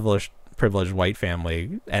rich, privileged white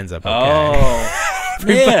family ends up okay. Oh.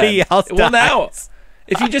 Everybody else dies. Well, now,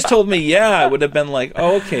 if you just told me, I would have been like,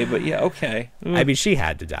 oh, okay, but okay. I mean, she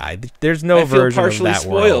had to die. There's no version of that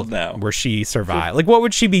world now. Where she survived. Like, what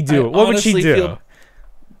would she be doing? What would she do?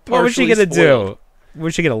 What was she going to do?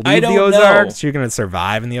 Was she going to leave the Ozarks? She was going to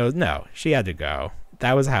survive in the Ozarks? No, she had to go.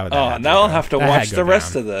 That was how that now I'll have to watch the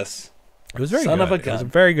rest of this. It was very good. Of a gun. It was a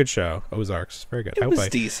very good show. Ozarks. Very good. It was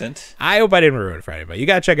decent. I hope I didn't ruin it for anybody. You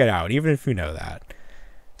got to check it out, even if you know that.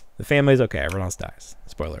 The family's okay. Everyone else dies.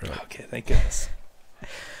 Spoiler alert. Okay, thank goodness.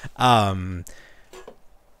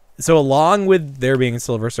 So along with there being a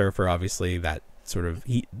Silver Surfer, obviously that sort of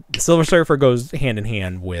the Silver Surfer goes hand in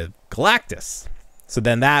hand with Galactus. So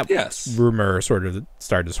then that rumor sort of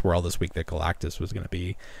started to swirl this week that Galactus was going to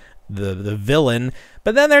be the villain.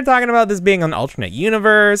 But then they're talking about this being an alternate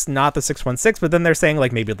universe, not the 616. But then they're saying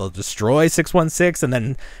like maybe they'll destroy 616,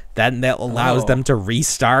 and then that allows them to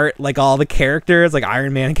restart like all the characters, like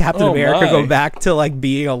Iron Man and Captain America, go back to like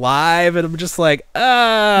being alive. And I'm just like,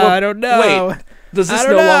 I don't know. Wait, does this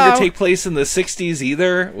no longer take place in the 60s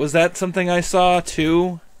either? Was that something I saw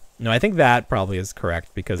too? No, I think that probably is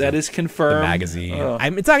correct because that is confirmed. The magazine.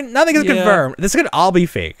 It's not, nothing is confirmed. This could all be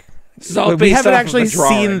fake. This is all we haven't actually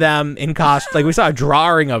seen them in costume. Like we saw a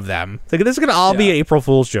drawing of them. Like this is gonna all be an April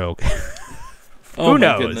Fool's joke. Who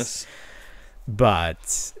knows? Goodness.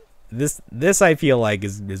 But this I feel like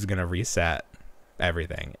is gonna reset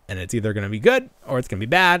everything, and it's either gonna be good or it's gonna be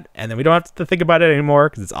bad, and then we don't have to think about it anymore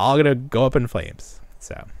because it's all gonna go up in flames.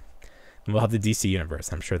 So and we'll have the DC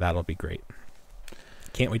universe. I'm sure that'll be great.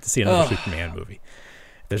 Can't wait to see another Superman movie.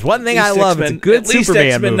 If there's one thing I love, it's a good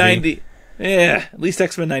Superman movie. At least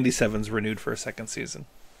X-Men 97's renewed for a second season.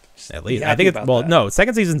 At least I think it's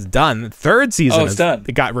second season's done. Third season is done.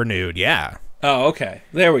 It got renewed. Yeah. Oh, okay.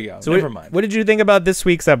 There we go. So never mind. What did you think about this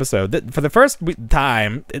week's episode? For the first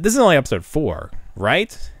time, this is only episode 4,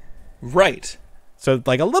 right? Right. So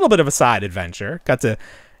like a little bit of a side adventure.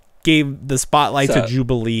 Gave the spotlight to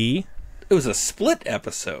Jubilee. It was a split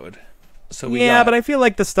episode. So but I feel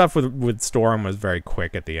like the stuff with Storm was very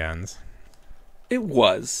quick at the end. It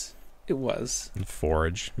was. And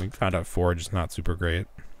Forge. We found out Forge is not super great.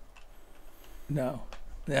 No.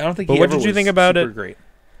 I don't think but what did you think about it? Great.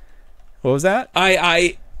 What was that?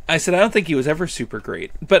 I said I don't think he was ever super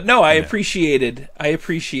great. But no, I appreciated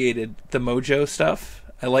the Mojo stuff.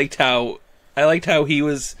 I liked how he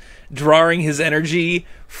was drawing his energy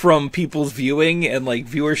from people's viewing, and like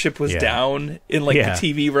viewership was down in like the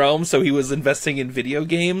TV realm, so he was investing in video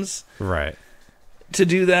games. Right. To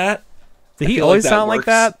do that. Did he always sound like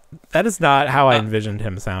that? That is not how I envisioned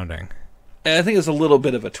him sounding. I think it was a little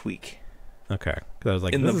bit of a tweak. Okay. Because I was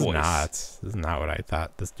like, this is not what I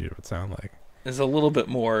thought this dude would sound like. It's a little bit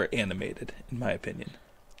more animated, in my opinion.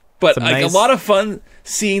 But like a lot of fun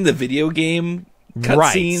seeing the video game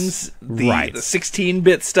cutscenes, the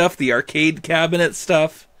 16-bit stuff, the arcade cabinet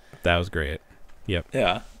stuff. That was great. Yep.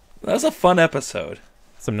 Yeah. That was a fun episode.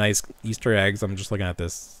 Some nice Easter eggs. I'm just looking at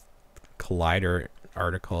this Collider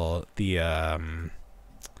article. The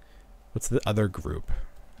what's the other group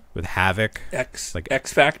with Havoc? X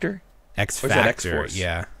Factor. X Factor.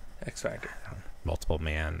 Yeah. X Factor. Multiple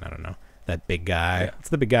man. I don't know. That big guy. What's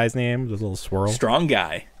the big guy's name? The little swirl. Strong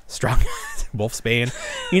guy. Wolfsbane.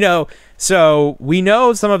 So we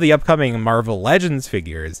know some of the upcoming Marvel Legends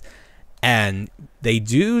figures, and they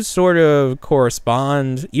do sort of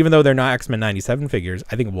correspond, even though they're not X-Men 97 figures.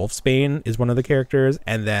 I think Wolfsbane is one of the characters,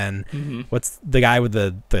 and then what's the guy with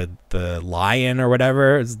the lion or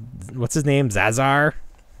whatever? What's his name? Zazar?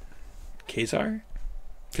 Kazar,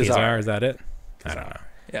 is that it? I don't know.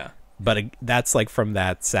 Yeah. But that's like from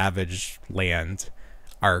that Savage Land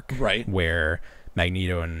arc, right? Where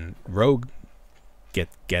Magneto and Rogue get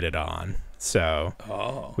it on.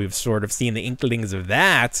 So we've sort of seen the inklings of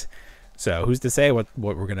that. So who's to say what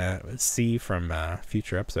we're going to see from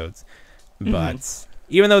future episodes? But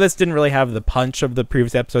even though this didn't really have the punch of the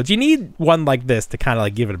previous episodes, you need one like this to kind of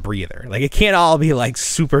like give it a breather. Like, it can't all be like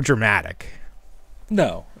super dramatic.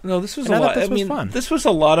 No, this was a lot. Fun. This was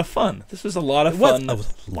a lot of fun. This was a lot of fun. It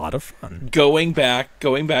was a lot of fun. Going back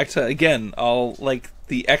to, again, all like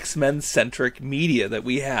the X-Men centric media that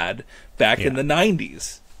we had back in the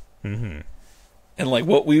 90s. Mm-hmm. And like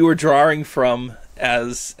what we were drawing from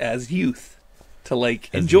as youth to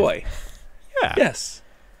like enjoy. Yeah. Yes.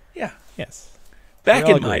 Yeah. Yes. Back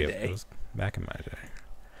in my day. It was back in my day.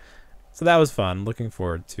 So that was fun. Looking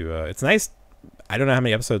forward to it's nice. I don't know how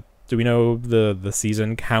many episodes. Do we know the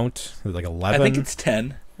season count? Is it like 11? I think it's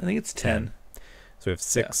 10. So we have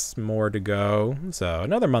 6 more to go. So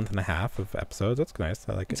another month and a half of episodes. That's nice.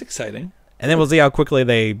 I like it. It's exciting. And then we'll see how quickly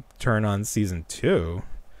they turn on season 2.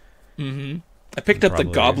 Mm-hmm. I picked up the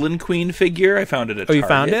Goblin Queen figure. I found it at Target. You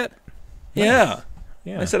found it? Yeah.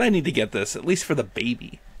 Yeah. I said I need to get this, at least for the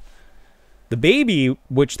baby. The baby,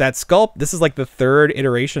 which that sculpt, this is like the 3rd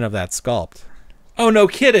iteration of that sculpt. Oh, no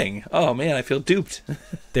kidding. Oh, man, I feel duped.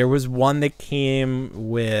 There was one that came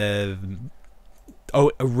with...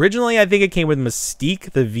 originally I think it came with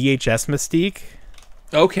Mystique, the VHS Mystique.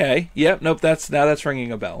 Okay. Yep. Nope. That's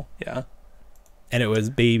ringing a bell. Yeah. And it was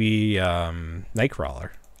baby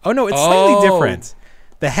Nightcrawler. Oh no, it's slightly different.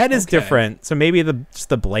 The head is different, so maybe just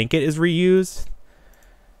the blanket is reused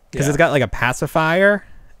because it's got like a pacifier,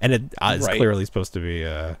 and it is clearly supposed to be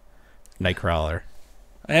a Nightcrawler.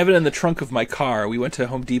 I have it in the trunk of my car. We went to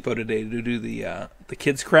Home Depot today to do the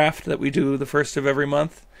kids craft that we do the first of every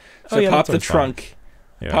month. So I popped the trunk.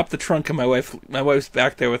 Yeah. Pop the trunk, and my wife's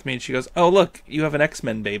back there with me, and she goes, "Oh, look, you have an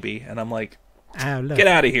X-Men baby." And I'm like, "Get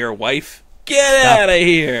out of here, wife. Get out of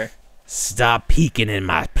here. Stop peeking in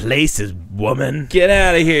my places, woman. Get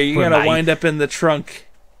out of here. You're going to wind up in the trunk."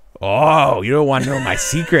 Oh, you don't want to know my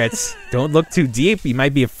secrets. Don't look too deep. You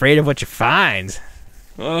might be afraid of what you find.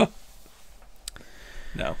 No.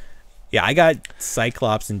 Yeah, I got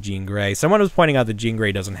Cyclops and Jean Grey. Someone was pointing out that Jean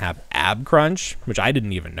Grey doesn't have ab crunch, which I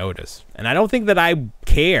didn't even notice. And I don't think that I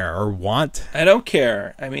care or want. I don't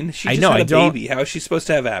care. I mean, she just had a baby. How is she supposed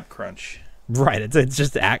to have ab crunch? Right. It's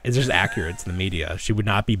just accurate to the media. She would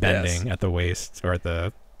not be bending at the waist or at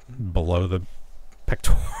the below the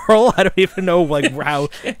pectoral. I don't even know like how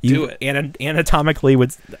you anatomically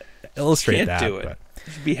would illustrate that. Can't do it.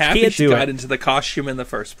 She'd be happy she got into the costume in the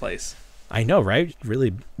first place. I know, right?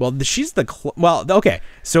 Really. Well, she's okay.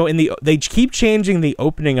 So they keep changing the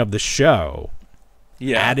opening of the show,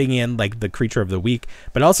 adding in like the creature of the week,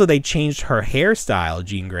 but also they changed her hairstyle,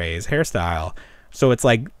 Jean Grey's hairstyle. So it's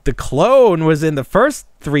like the clone was in the first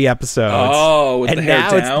 3 episodes. Oh, with the hair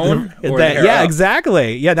down? Yeah,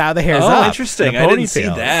 exactly. Yeah, now the hair's up. Oh, interesting. I didn't see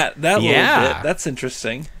that little bit. That's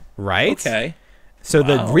interesting. Right? Okay. So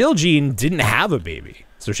the real Jean didn't have a baby,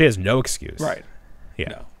 so she has no excuse. Right. Yeah.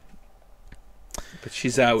 No. But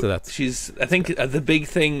she's out. So I think the big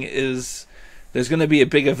thing is there's going to be a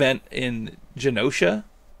big event in Genosha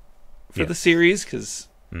for the series because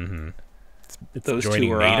those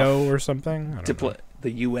two are NATO off. Or something.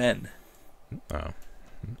 The UN. Oh,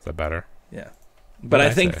 is that better? Yeah, but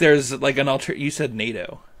I think there's like an You said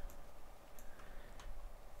NATO.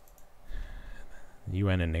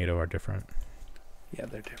 UN and NATO are different. Yeah,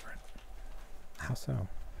 they're different. How so?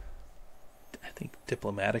 I think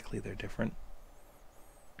diplomatically they're different.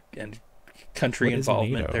 And country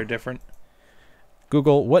involvement, they're different.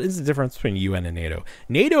 Google, what is the difference between UN and NATO?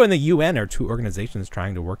 NATO and the UN are 2 organizations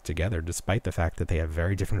trying to work together despite the fact that they have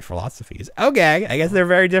very different philosophies. Okay, I guess they're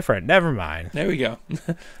very different. Never mind. There we go.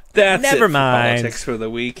 That's Never it mind. For politics for the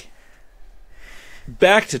week.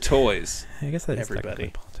 Back to toys. I guess that is everybody.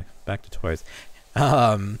 Politics. Back to toys.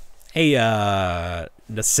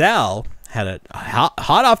 Nacelle had a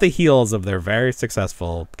hot off the heels of their very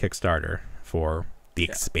successful Kickstarter for The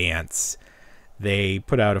Expanse. They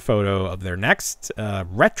put out a photo of their next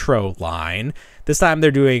retro line. This time they're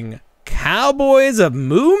doing Cowboys of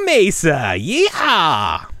Moo Mesa.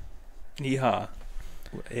 Yeehaw! Yeehaw!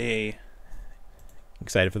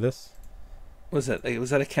 Excited for this? Was that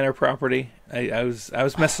a Kenner property? I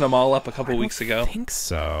was messing them all up a couple weeks ago. I think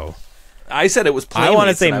so. I said it was Playmates. I want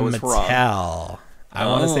to say Mattel. I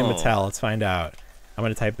want to say Mattel. Let's find out. I'm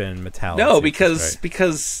going to type in Mattel. No,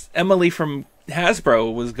 because Emily from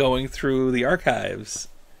Hasbro was going through the archives.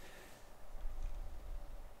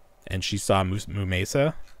 And she saw Moo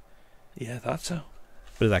Mesa? Yeah, I thought so.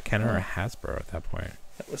 But is that Kenner or Hasbro at that point?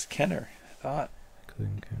 That was Kenner, I thought.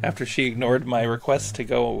 After she ignored my request to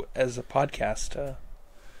go as a podcast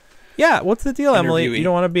Yeah, what's the deal, Emily? Interviewee. You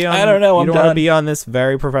don't want to be on? I don't know. You I'm don't want to done. be on this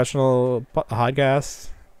very professional podcast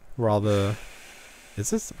where all the. Is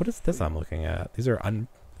this what is this I'm looking at? These are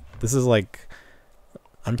This is like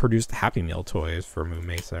unproduced Happy Meal toys for Moo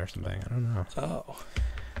Mesa or something. I don't know. Oh,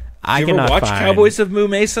 I you ever cannot watch find... Cowboys of Moo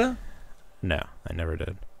Mesa? No, I never did.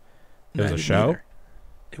 It No, was I a didn't show. either.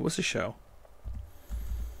 It was a show.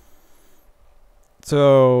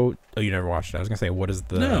 So, oh, you never watched it. I was gonna say, what is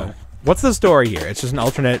the? No. What's the story here? It's just an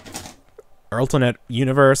alternate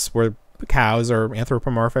universe where cows are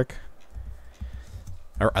anthropomorphic.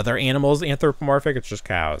 Are other animals anthropomorphic? It's just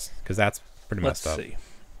cows, because that's pretty Let's messed up. see.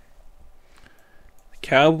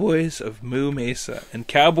 Cowboys of Moo Mesa, and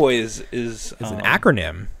Cowboys is It's an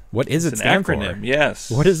acronym. What is it an stand acronym. for?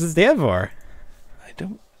 Yes. What does it stand for?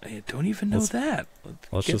 I don't even know that.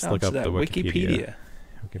 Let's Get just look onto up that. the Wikipedia.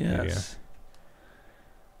 Yes.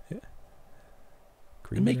 Yeah.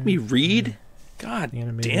 You make me read? God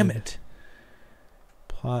Animated. damn it.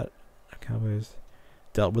 Plot of Cowboys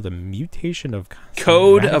dealt with a mutation of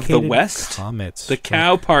Code of the eradicated West? comets. The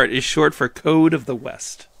cow part is short for Code of the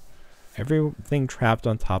West. Everything trapped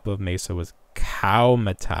on top of Mesa was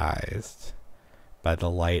cowmatized by the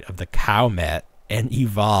light of the cowmet and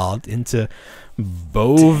evolved into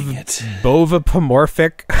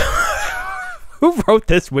bovapomorphic. Who wrote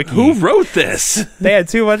this wiki? Who wrote this? They had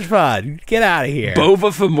too much fun. Get out of here.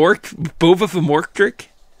 Bovapomorphic?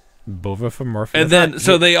 Bovapomorphic. And then,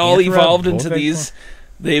 so they all evolved into these.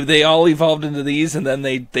 They all evolved into these, and then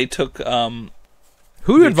they took Who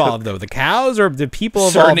evolved though? The cows or the people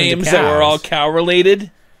evolved into surnames cows? that were all cow related.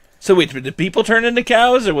 So wait, did people turn into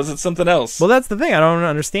cows, or was it something else? Well, that's the thing. I don't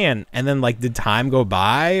understand. And then, like, did time go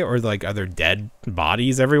by, or like, are there dead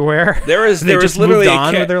bodies everywhere? There was just literally moved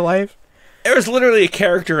on with their life. There was literally a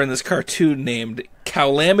character in this cartoon named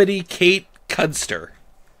Calamity Kate Cudster.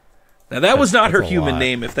 Now that was not her that's a human lot.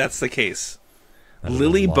 name, if that's the case. That is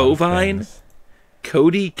Lily a lot of Bovine, things.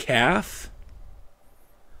 Cody Calf.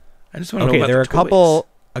 I just want to know Okay, about there are the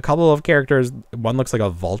a couple of characters. One looks like a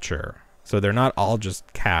vulture, so they're not all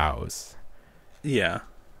just cows. Yeah.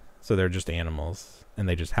 So they're just animals, and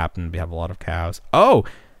they just happen to have a lot of cows. Oh,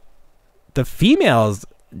 the females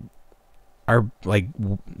are like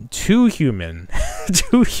too human,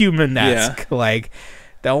 too human-esque. Yeah. Like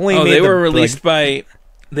they only. Oh, made they were the, released like,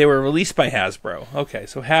 by Hasbro. Okay,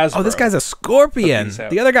 so Hasbro. Oh, this guy's a scorpion. Put these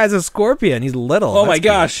out. The other guy's a scorpion. He's little. Oh my That's cute.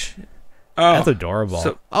 gosh. Oh, That's adorable.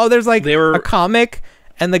 So there's like they were- a comic,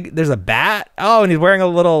 and there's a bat. Oh, and he's wearing a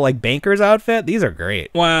little like banker's outfit. These are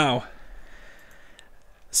great. wow.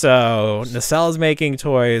 So Nacelle's making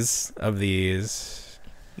toys of these,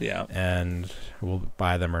 Yeah. and we'll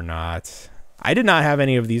buy them or not. I did not have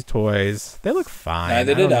any of these toys. They look fine.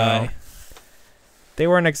 Neither did don't I. know. They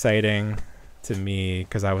weren't exciting to me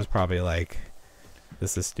because I was probably like,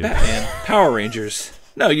 "This is stupid." Batman. Power Rangers.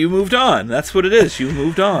 No, you moved on. That's what it is. You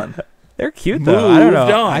moved on. They're cute though. I don't know.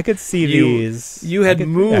 Moved on. I could see You- these. you had I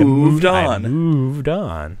moved on. I moved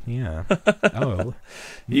on. Yeah. Oh.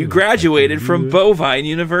 You moved. graduated I from moved. Bovine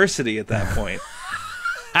University at that point.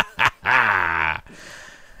 I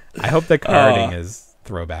hope the carding is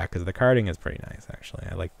throwback because the carding is pretty nice. Actually,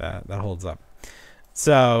 I like that. That holds up.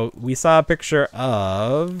 So we saw a picture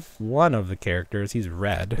of one of the characters. He's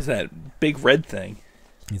red. What's that big red thing?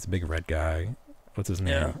 He's a big red guy. What's his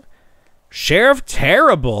name? Yeah. Sheriff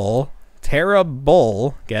Terrible.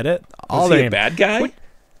 Terrible. Get it? Was he a bad guy? What?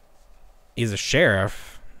 He's a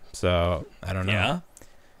sheriff. So I don't know. Yeah.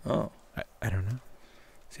 Oh. I don't know.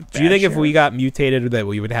 Is he a Do you bad think if we sheriff? got mutated that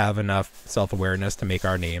we would have enough self-awareness to make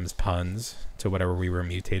our names puns to whatever we were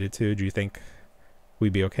mutated to? Do you think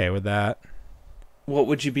we'd be okay with that? What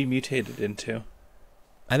would you be mutated into?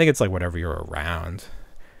 I think it's like whatever you're around.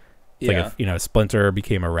 It's Yeah. like if, Splinter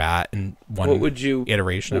became a rat in one What would you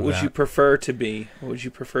iteration What of would that. you prefer to be? What would you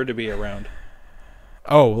prefer to be around?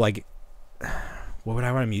 Oh, like what would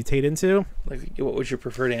I want to mutate into? Like, what would your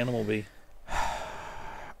preferred animal be?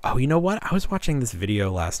 Oh, you know what? I was watching this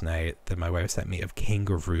video last night that my wife sent me of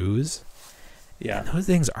kangaroos. Yeah. And those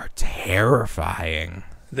things are terrifying.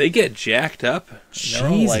 They get jacked up.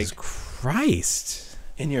 Jesus Like Christ.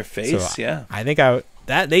 in your face. So, yeah. I think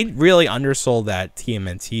that they really undersold that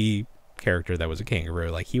TMNT character that was a kangaroo.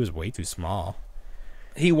 Like he was way too small.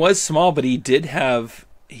 He was small, but he did have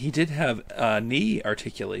knee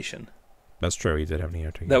articulation. That's true. He did have knee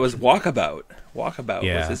articulation. That was Walkabout. Walkabout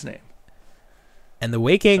Yeah. was his name. And the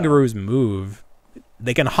way kangaroos move,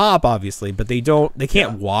 they can hop obviously, but they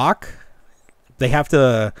can't walk. They have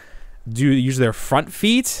to use their front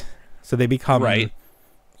feet, so they become Right.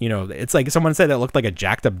 It's like someone said that looked like a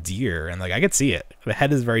jacked up deer, and like I could see it. The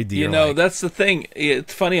head is very deer. That's the thing.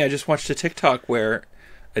 It's funny. I just watched a TikTok where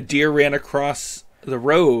a deer ran across the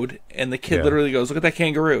road, and the kid literally goes, "Look at that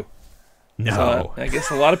kangaroo." No, so, I guess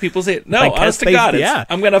a lot of people say it. No, I guess honest to they- God, yeah.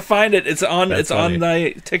 I'm gonna find it. It's on. That's It's funny. on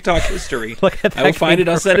my TikTok history. Look at I will that find it.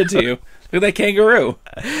 I'll send it to you. Look at that kangaroo.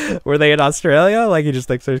 Were they in Australia? Like you just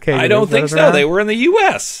like there's kangaroos I don't think running so. around? They were in the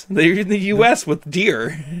U.S. They were in the U.S. with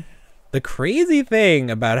deer. The crazy thing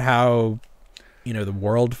about how, you know, the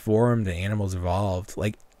world formed and animals evolved,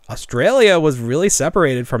 like Australia was really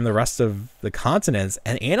separated from the rest of the continents,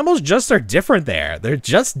 and animals just are different there. They're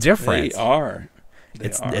just different. They are.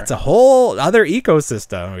 It's a whole other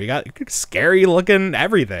ecosystem. We got scary looking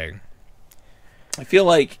everything. I feel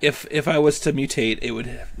like if I was to mutate, it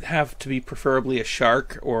would have to be preferably a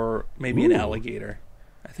shark or maybe an alligator.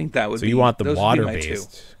 I think that would So be. you want the those would be my two.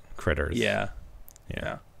 water-based critters. Yeah.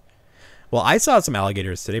 Well, I saw some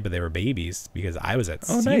alligators today, but they were babies because I was at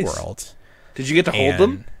SeaWorld. Did you get to hold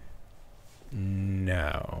them?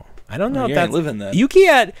 No. I don't know Oh, if you that's... ain't living then. You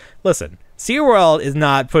can't... Listen, SeaWorld is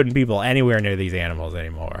not putting people anywhere near these animals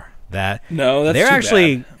anymore. No, that's they're too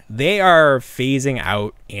actually... bad. They are phasing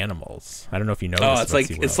out animals. I don't know if you know Oh, this.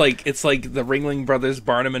 it's like the Ringling Brothers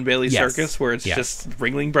Barnum and Bailey Circus, where it's just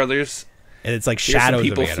Ringling Brothers. And it's like Here's some shadows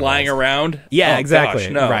people of animals. flying around. Yeah, Oh, exactly.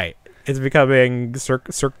 gosh, no. Right. It's becoming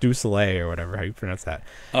Cirque du Soleil or whatever how you pronounce that.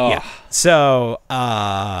 Oh. Yeah. So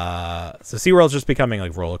SeaWorld's just becoming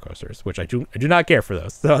like roller coasters, which I do not care for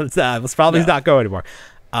those. So let's probably not go anymore.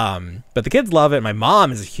 But the kids love it. My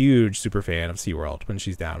mom is a huge super fan of SeaWorld. When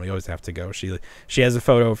she's down, we always have to go. She has a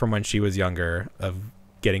photo from when she was younger of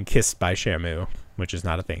getting kissed by Shamu, which is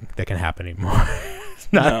not a thing that can happen anymore.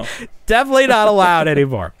 Definitely not allowed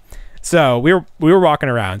anymore. So we were walking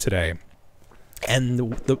around today,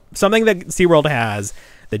 and something that SeaWorld has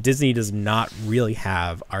that Disney does not really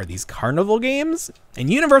have are these carnival games, and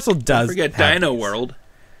Universal does. Don't forget have Dino these. World.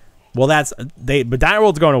 Well, but Dino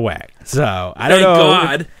World's going away, so I don't Thank know.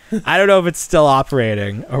 God. I don't know if it's still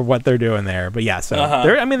operating or what they're doing there, but yeah. So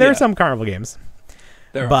there are some carnival games,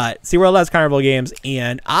 but SeaWorld has carnival games,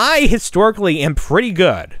 and I historically am pretty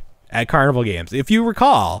good at carnival games. If you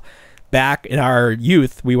recall, back in our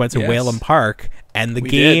youth, we went to Whalum Park, and the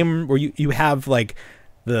game where you have like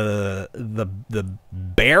the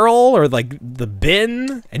barrel or like the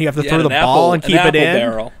bin, and you have to throw the ball and keep it in.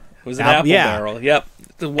 Barrel. It was an apple barrel. Yep.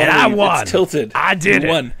 The one and I won. It's tilted. I did. You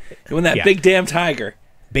won. You won that big damn tiger.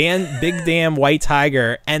 Big damn white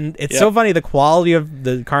tiger. And it's so funny. The quality of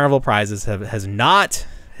the carnival prizes has not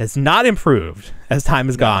improved as time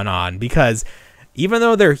has gone on, because even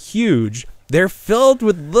though they're huge, they're filled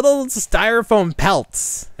with little styrofoam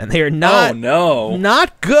pelts, and they are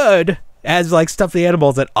not good as like stuffed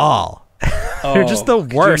animals at all. They're just the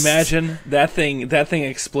worst. Could you imagine that thing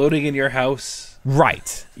exploding in your house?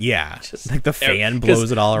 Right. Yeah. Just like the fan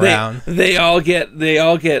blows it all around. They all get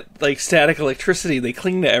like static electricity. They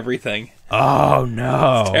cling to everything. Oh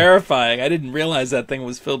no. It's terrifying. I didn't realize that thing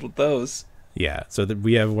was filled with those. Yeah. So that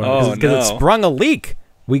we have one because it sprung a leak.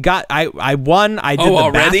 I won. I did the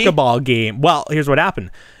basketball game. Well, here's what happened.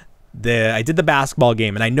 I did the basketball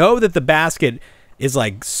game, and I know that the basket is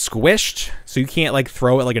like squished, so you can't like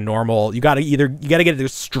throw it like a normal. You got to get it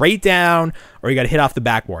straight down, or you got to hit off the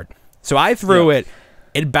backboard. So I threw it.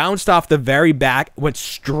 It bounced off the very back, went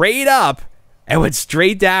straight up, and went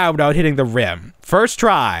straight down without hitting the rim. First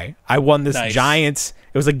try, I won this giant.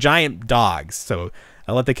 It was like giant dogs. So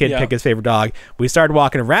I let the kid pick his favorite dog. We started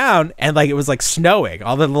walking around, and like it was like snowing.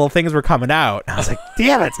 All the little things were coming out. I was like,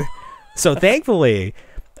 damn it. So thankfully,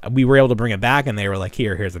 we were able to bring it back, and they were like,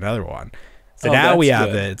 here's another one. So now we have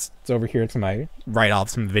it. It's over here to my right. I'll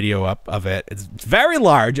have some video up of it. It's very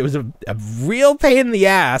large. It was a real pain in the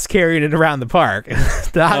ass carrying it around the park.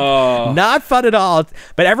 Not fun at all.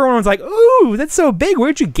 But everyone was like, ooh, that's so big.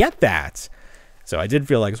 Where'd you get that? So I did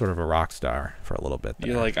feel like sort of a rock star for a little bit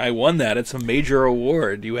there. You're like, I won that. It's a major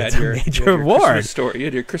award. You had your award. Christmas story. You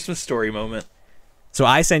had your Christmas story moment. So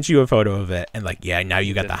I sent you a photo of it, and like, now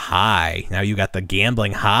you got the high. Now you got the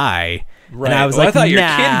gambling high. Right. And I was like, I thought your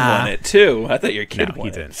kid won it too. I thought your kid won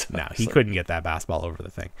it. He didn't. So no, he couldn't get that basketball over the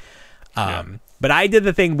thing. But I did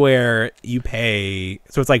the thing where you pay,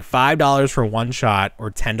 so it's like $5 for one shot or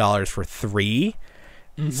 $10 for three.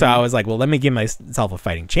 So I was like, well, let me give myself a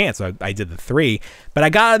fighting chance. So I did the three, but I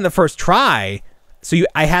got it in the first try. So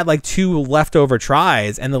I had like 2 leftover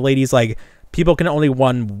tries, and the lady's like, people can only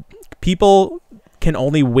win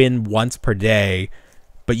once per day,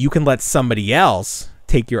 but you can let somebody else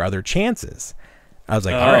take your other chances. I was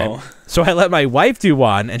like, all right. So I let my wife do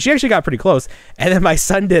one, and she actually got pretty close. And then my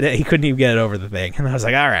son did it. He couldn't even get it over the thing. And I was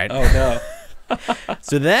like, all right. Oh, no.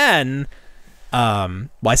 So then, well,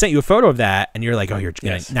 I sent you a photo of that, and you're like, oh,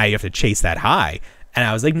 now you have to chase that high. And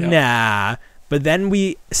I was like, nah, But then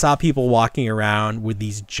we saw people walking around with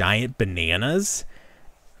these giant bananas.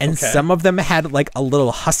 And some of them had like a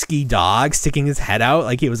little husky dog sticking his head out.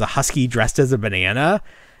 Like it was a husky dressed as a banana.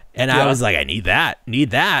 And I was like, I need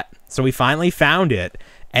that. So we finally found it.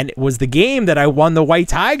 And it was the game that I won the white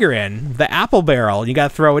tiger in, the apple barrel. And you got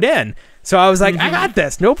to throw it in. So I was like, I got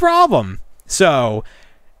this. No problem. So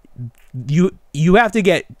you have to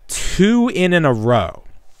get 2 in a row.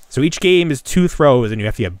 So each game is 2 throws and you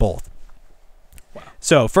have to get both. Wow.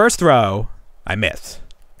 So first throw, I missed.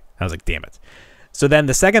 I was like, damn it. So then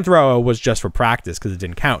the second throw was just for practice because it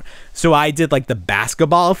didn't count. So I did like the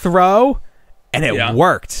basketball throw and it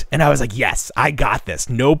worked. And I was like, yes, I got this.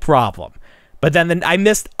 No problem. But then I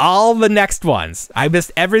missed all the next ones. I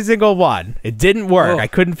missed every single one. It didn't work. I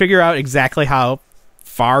couldn't figure out exactly how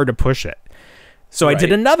far to push it. So I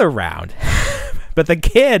did another round. But the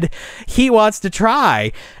kid, he wants to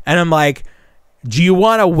try. And I'm like, do you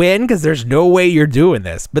want to win? Because there's no way you're doing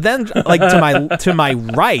this. But then like to my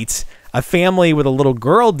right, a family with a little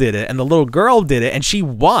girl did it, and the little girl did it, and she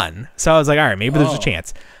won. So I was like, all right, maybe there's a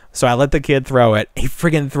chance. So I let the kid throw it. He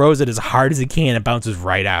friggin' throws it as hard as he can and bounces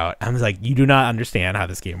right out. I was like, you do not understand how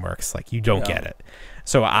this game works. Like, you don't get it.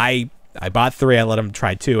 So I bought 3. I let him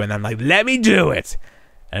try 2, and I'm like, let me do it.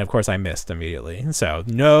 And of course, I missed immediately. So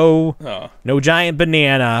no giant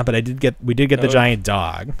banana, but we did get the giant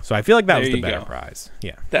dog. So I feel like that was the better prize.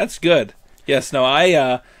 Yeah, that's good. Yes, no,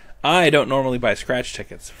 I don't normally buy scratch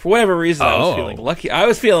tickets. For whatever reason, I was feeling lucky. I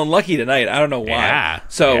was feeling lucky tonight. I don't know why. Yeah.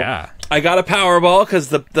 So I got a Powerball because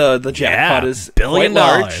the jackpot is quite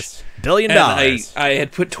large. $1 billion. And I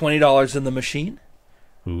had put $20 in the machine.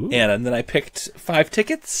 Ooh. And then I picked 5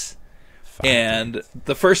 tickets. And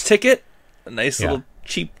the first ticket, a nice little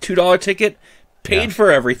cheap $2 ticket, paid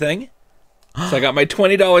for everything. So I got my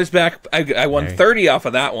 $20 back. I won 30 off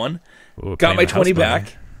of that one. Ooh, got my 20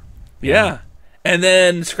 back. Yeah. And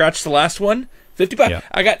then scratched the last one, $50. Yep.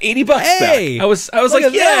 I got $80 back. I was like,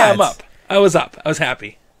 I'm up. I was up. I was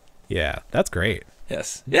happy. Yeah, that's great.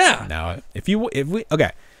 Yes. Yeah. Now, if we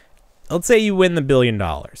let's say you win the $1 billion.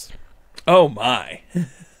 Oh my.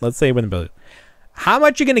 Let's say you win the $1 billion. How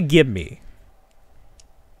much are you gonna give me?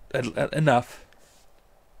 Enough.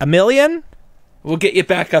 $1 million? We'll get you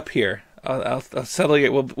back up here. I'll settle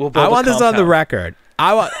it. We'll build. I want this on the record.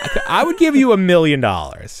 I would give you $1 million.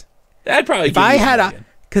 I'd probably if I had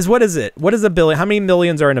because what is it? What is $1 billion? How many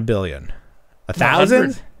millions are in $1 billion?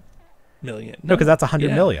 1,000 million. No, because that's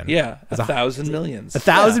 100 million. Yeah, 1,000 millions.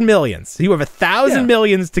 1,000 millions. So you have 1,000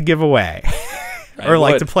 millions to give away, or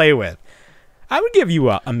like to play with. I would give you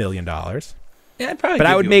 $1 million. Yeah, I'd probably. But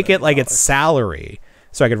I would make it like its salary,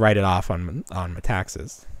 so I could write it off on my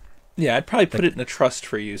taxes. Yeah, I'd probably put it in a trust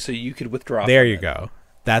for you, so you could withdraw. There you go.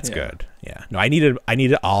 That's good. Yeah. No, I need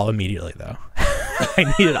it all immediately though.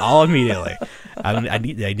 I need it all immediately.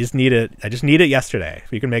 I just need it yesterday.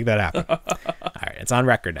 If you can make that happen. All right, it's on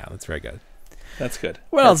record now. That's very good. That's good.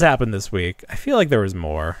 What else happened this week? I feel like there was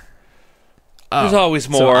more. There's always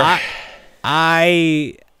more. So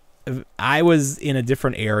I was in a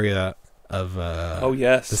different area of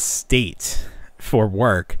the state for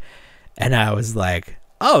work, and I was like,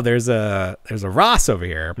 oh, there's a Ross over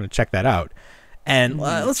here. I'm gonna check that out. And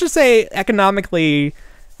let's just say economically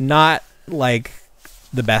not like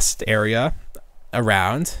the best area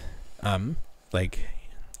around. Like,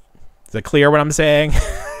 is it clear what I'm saying?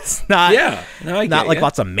 It's not not like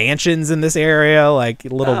lots of mansions in this area, like a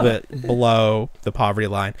little bit below the poverty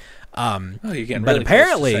line. You're getting but really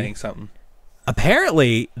apparently close to saying something.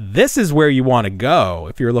 Apparently this is where you want to go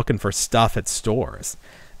if you're looking for stuff at stores,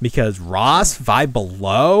 because Ross, Five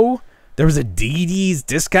Below, there was a DD's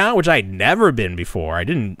discount, which I'd never been before. I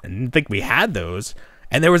didn't think we had those.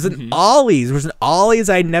 And there was an Ollie's. There was an Ollie's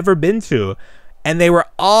I'd never been to. And they were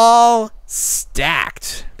all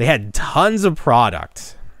stacked. They had tons of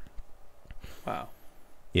product. Wow.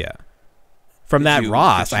 Yeah. From that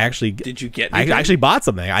Ross, I actually... Did you get anything? I actually bought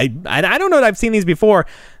something. I don't know that I've seen these before,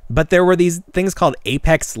 but there were these things called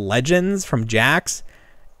Apex Legends from Jack's.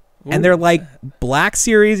 Ooh. And they're like Black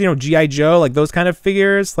Series, G.I. Joe, like those kind of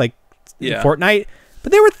figures, like Fortnite.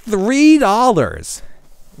 But they were $3.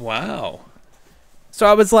 Wow. So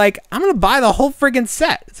I was like, I'm going to buy the whole friggin'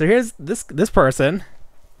 set. So here's this person.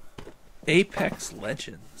 Apex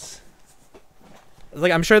Legends.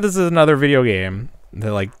 Like, I'm sure this is another video game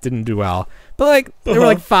that, like, didn't do well. But, like, there were,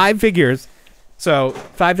 like, 5 figures. So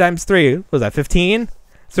 5 times 3, was that 15?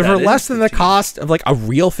 So for less than the cost of, like, a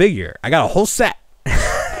real figure, I got a whole set.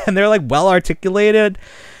 And they're, like, well-articulated.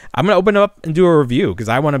 I'm going to open up and do a review because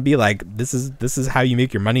I want to be like, this is how you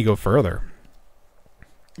make your money go further.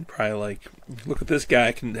 Probably like, look at this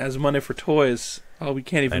guy has money for toys. Oh, we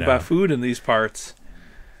can't even buy food in these parts.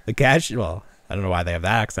 The cashier, well, I don't know why they have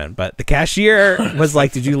that accent, but the cashier was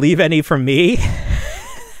like, "Did you leave any for me?"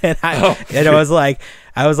 And I was like,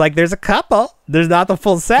 "There's a couple. There's not the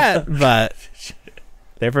full set, but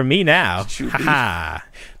they're for me now."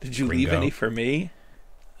 Did you leave any for me?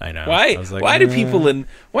 I know. Why? I was like, why do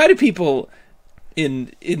people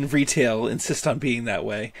in retail insist on being that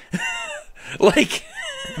way? Like,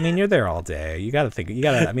 I mean, you're there all day. You got to think.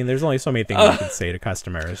 I mean, there's only so many things you can say to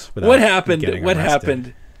customers. Without what happened? getting What arrested.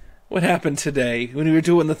 happened? What happened today when we were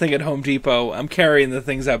doing the thing at Home Depot? I'm carrying the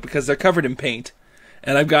things out because they're covered in paint,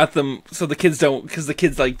 and I've got them so the kids don't, because the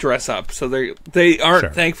kids like dress up, so they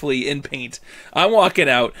aren't thankfully in paint. I'm walking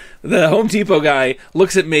out. The Home Depot guy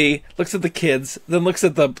looks at me, looks at the kids, then looks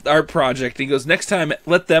at the art project. And he goes, "Next time,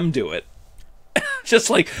 let them do it." Just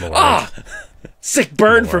like sick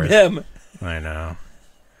burn from him. I know.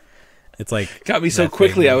 It's like got me so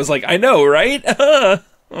quickly. I was like, I know, right?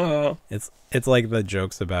 It's like the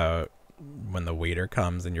jokes about when the waiter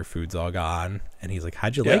comes and your food's all gone, and he's like,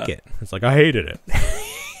 "How'd you like it?" It's like, "I hated it."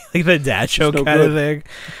 Like the dad joke kind of thing.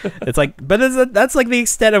 It's like, but that's like the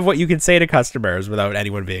extent of what you can say to customers without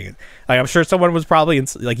anyone being like. I'm sure someone was probably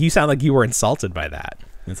like, you sound like you were insulted by that.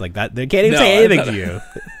 It's like that they can't even say anything to you.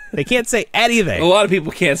 They can't say anything. A lot of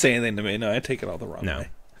people can't say anything to me. No, I take it all the wrong way.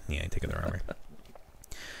 Yeah, I take it the wrong way.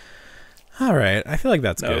 All right, I feel like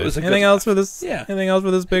that's good. Anything else for this? Yeah. Anything else for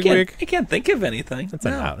this big week? I can't think of anything. That's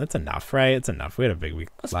enough. That's enough, right? It's enough. We had a big week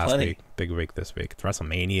last week. Big week this week. It's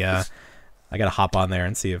WrestleMania. I gotta hop on there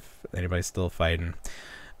and see if anybody's still fighting.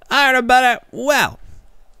 All right, about it. Well,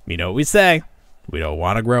 you know what we say. We don't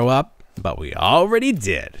want to grow up, but we already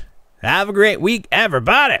did. Have a great week,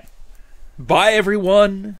 everybody. Bye, everyone.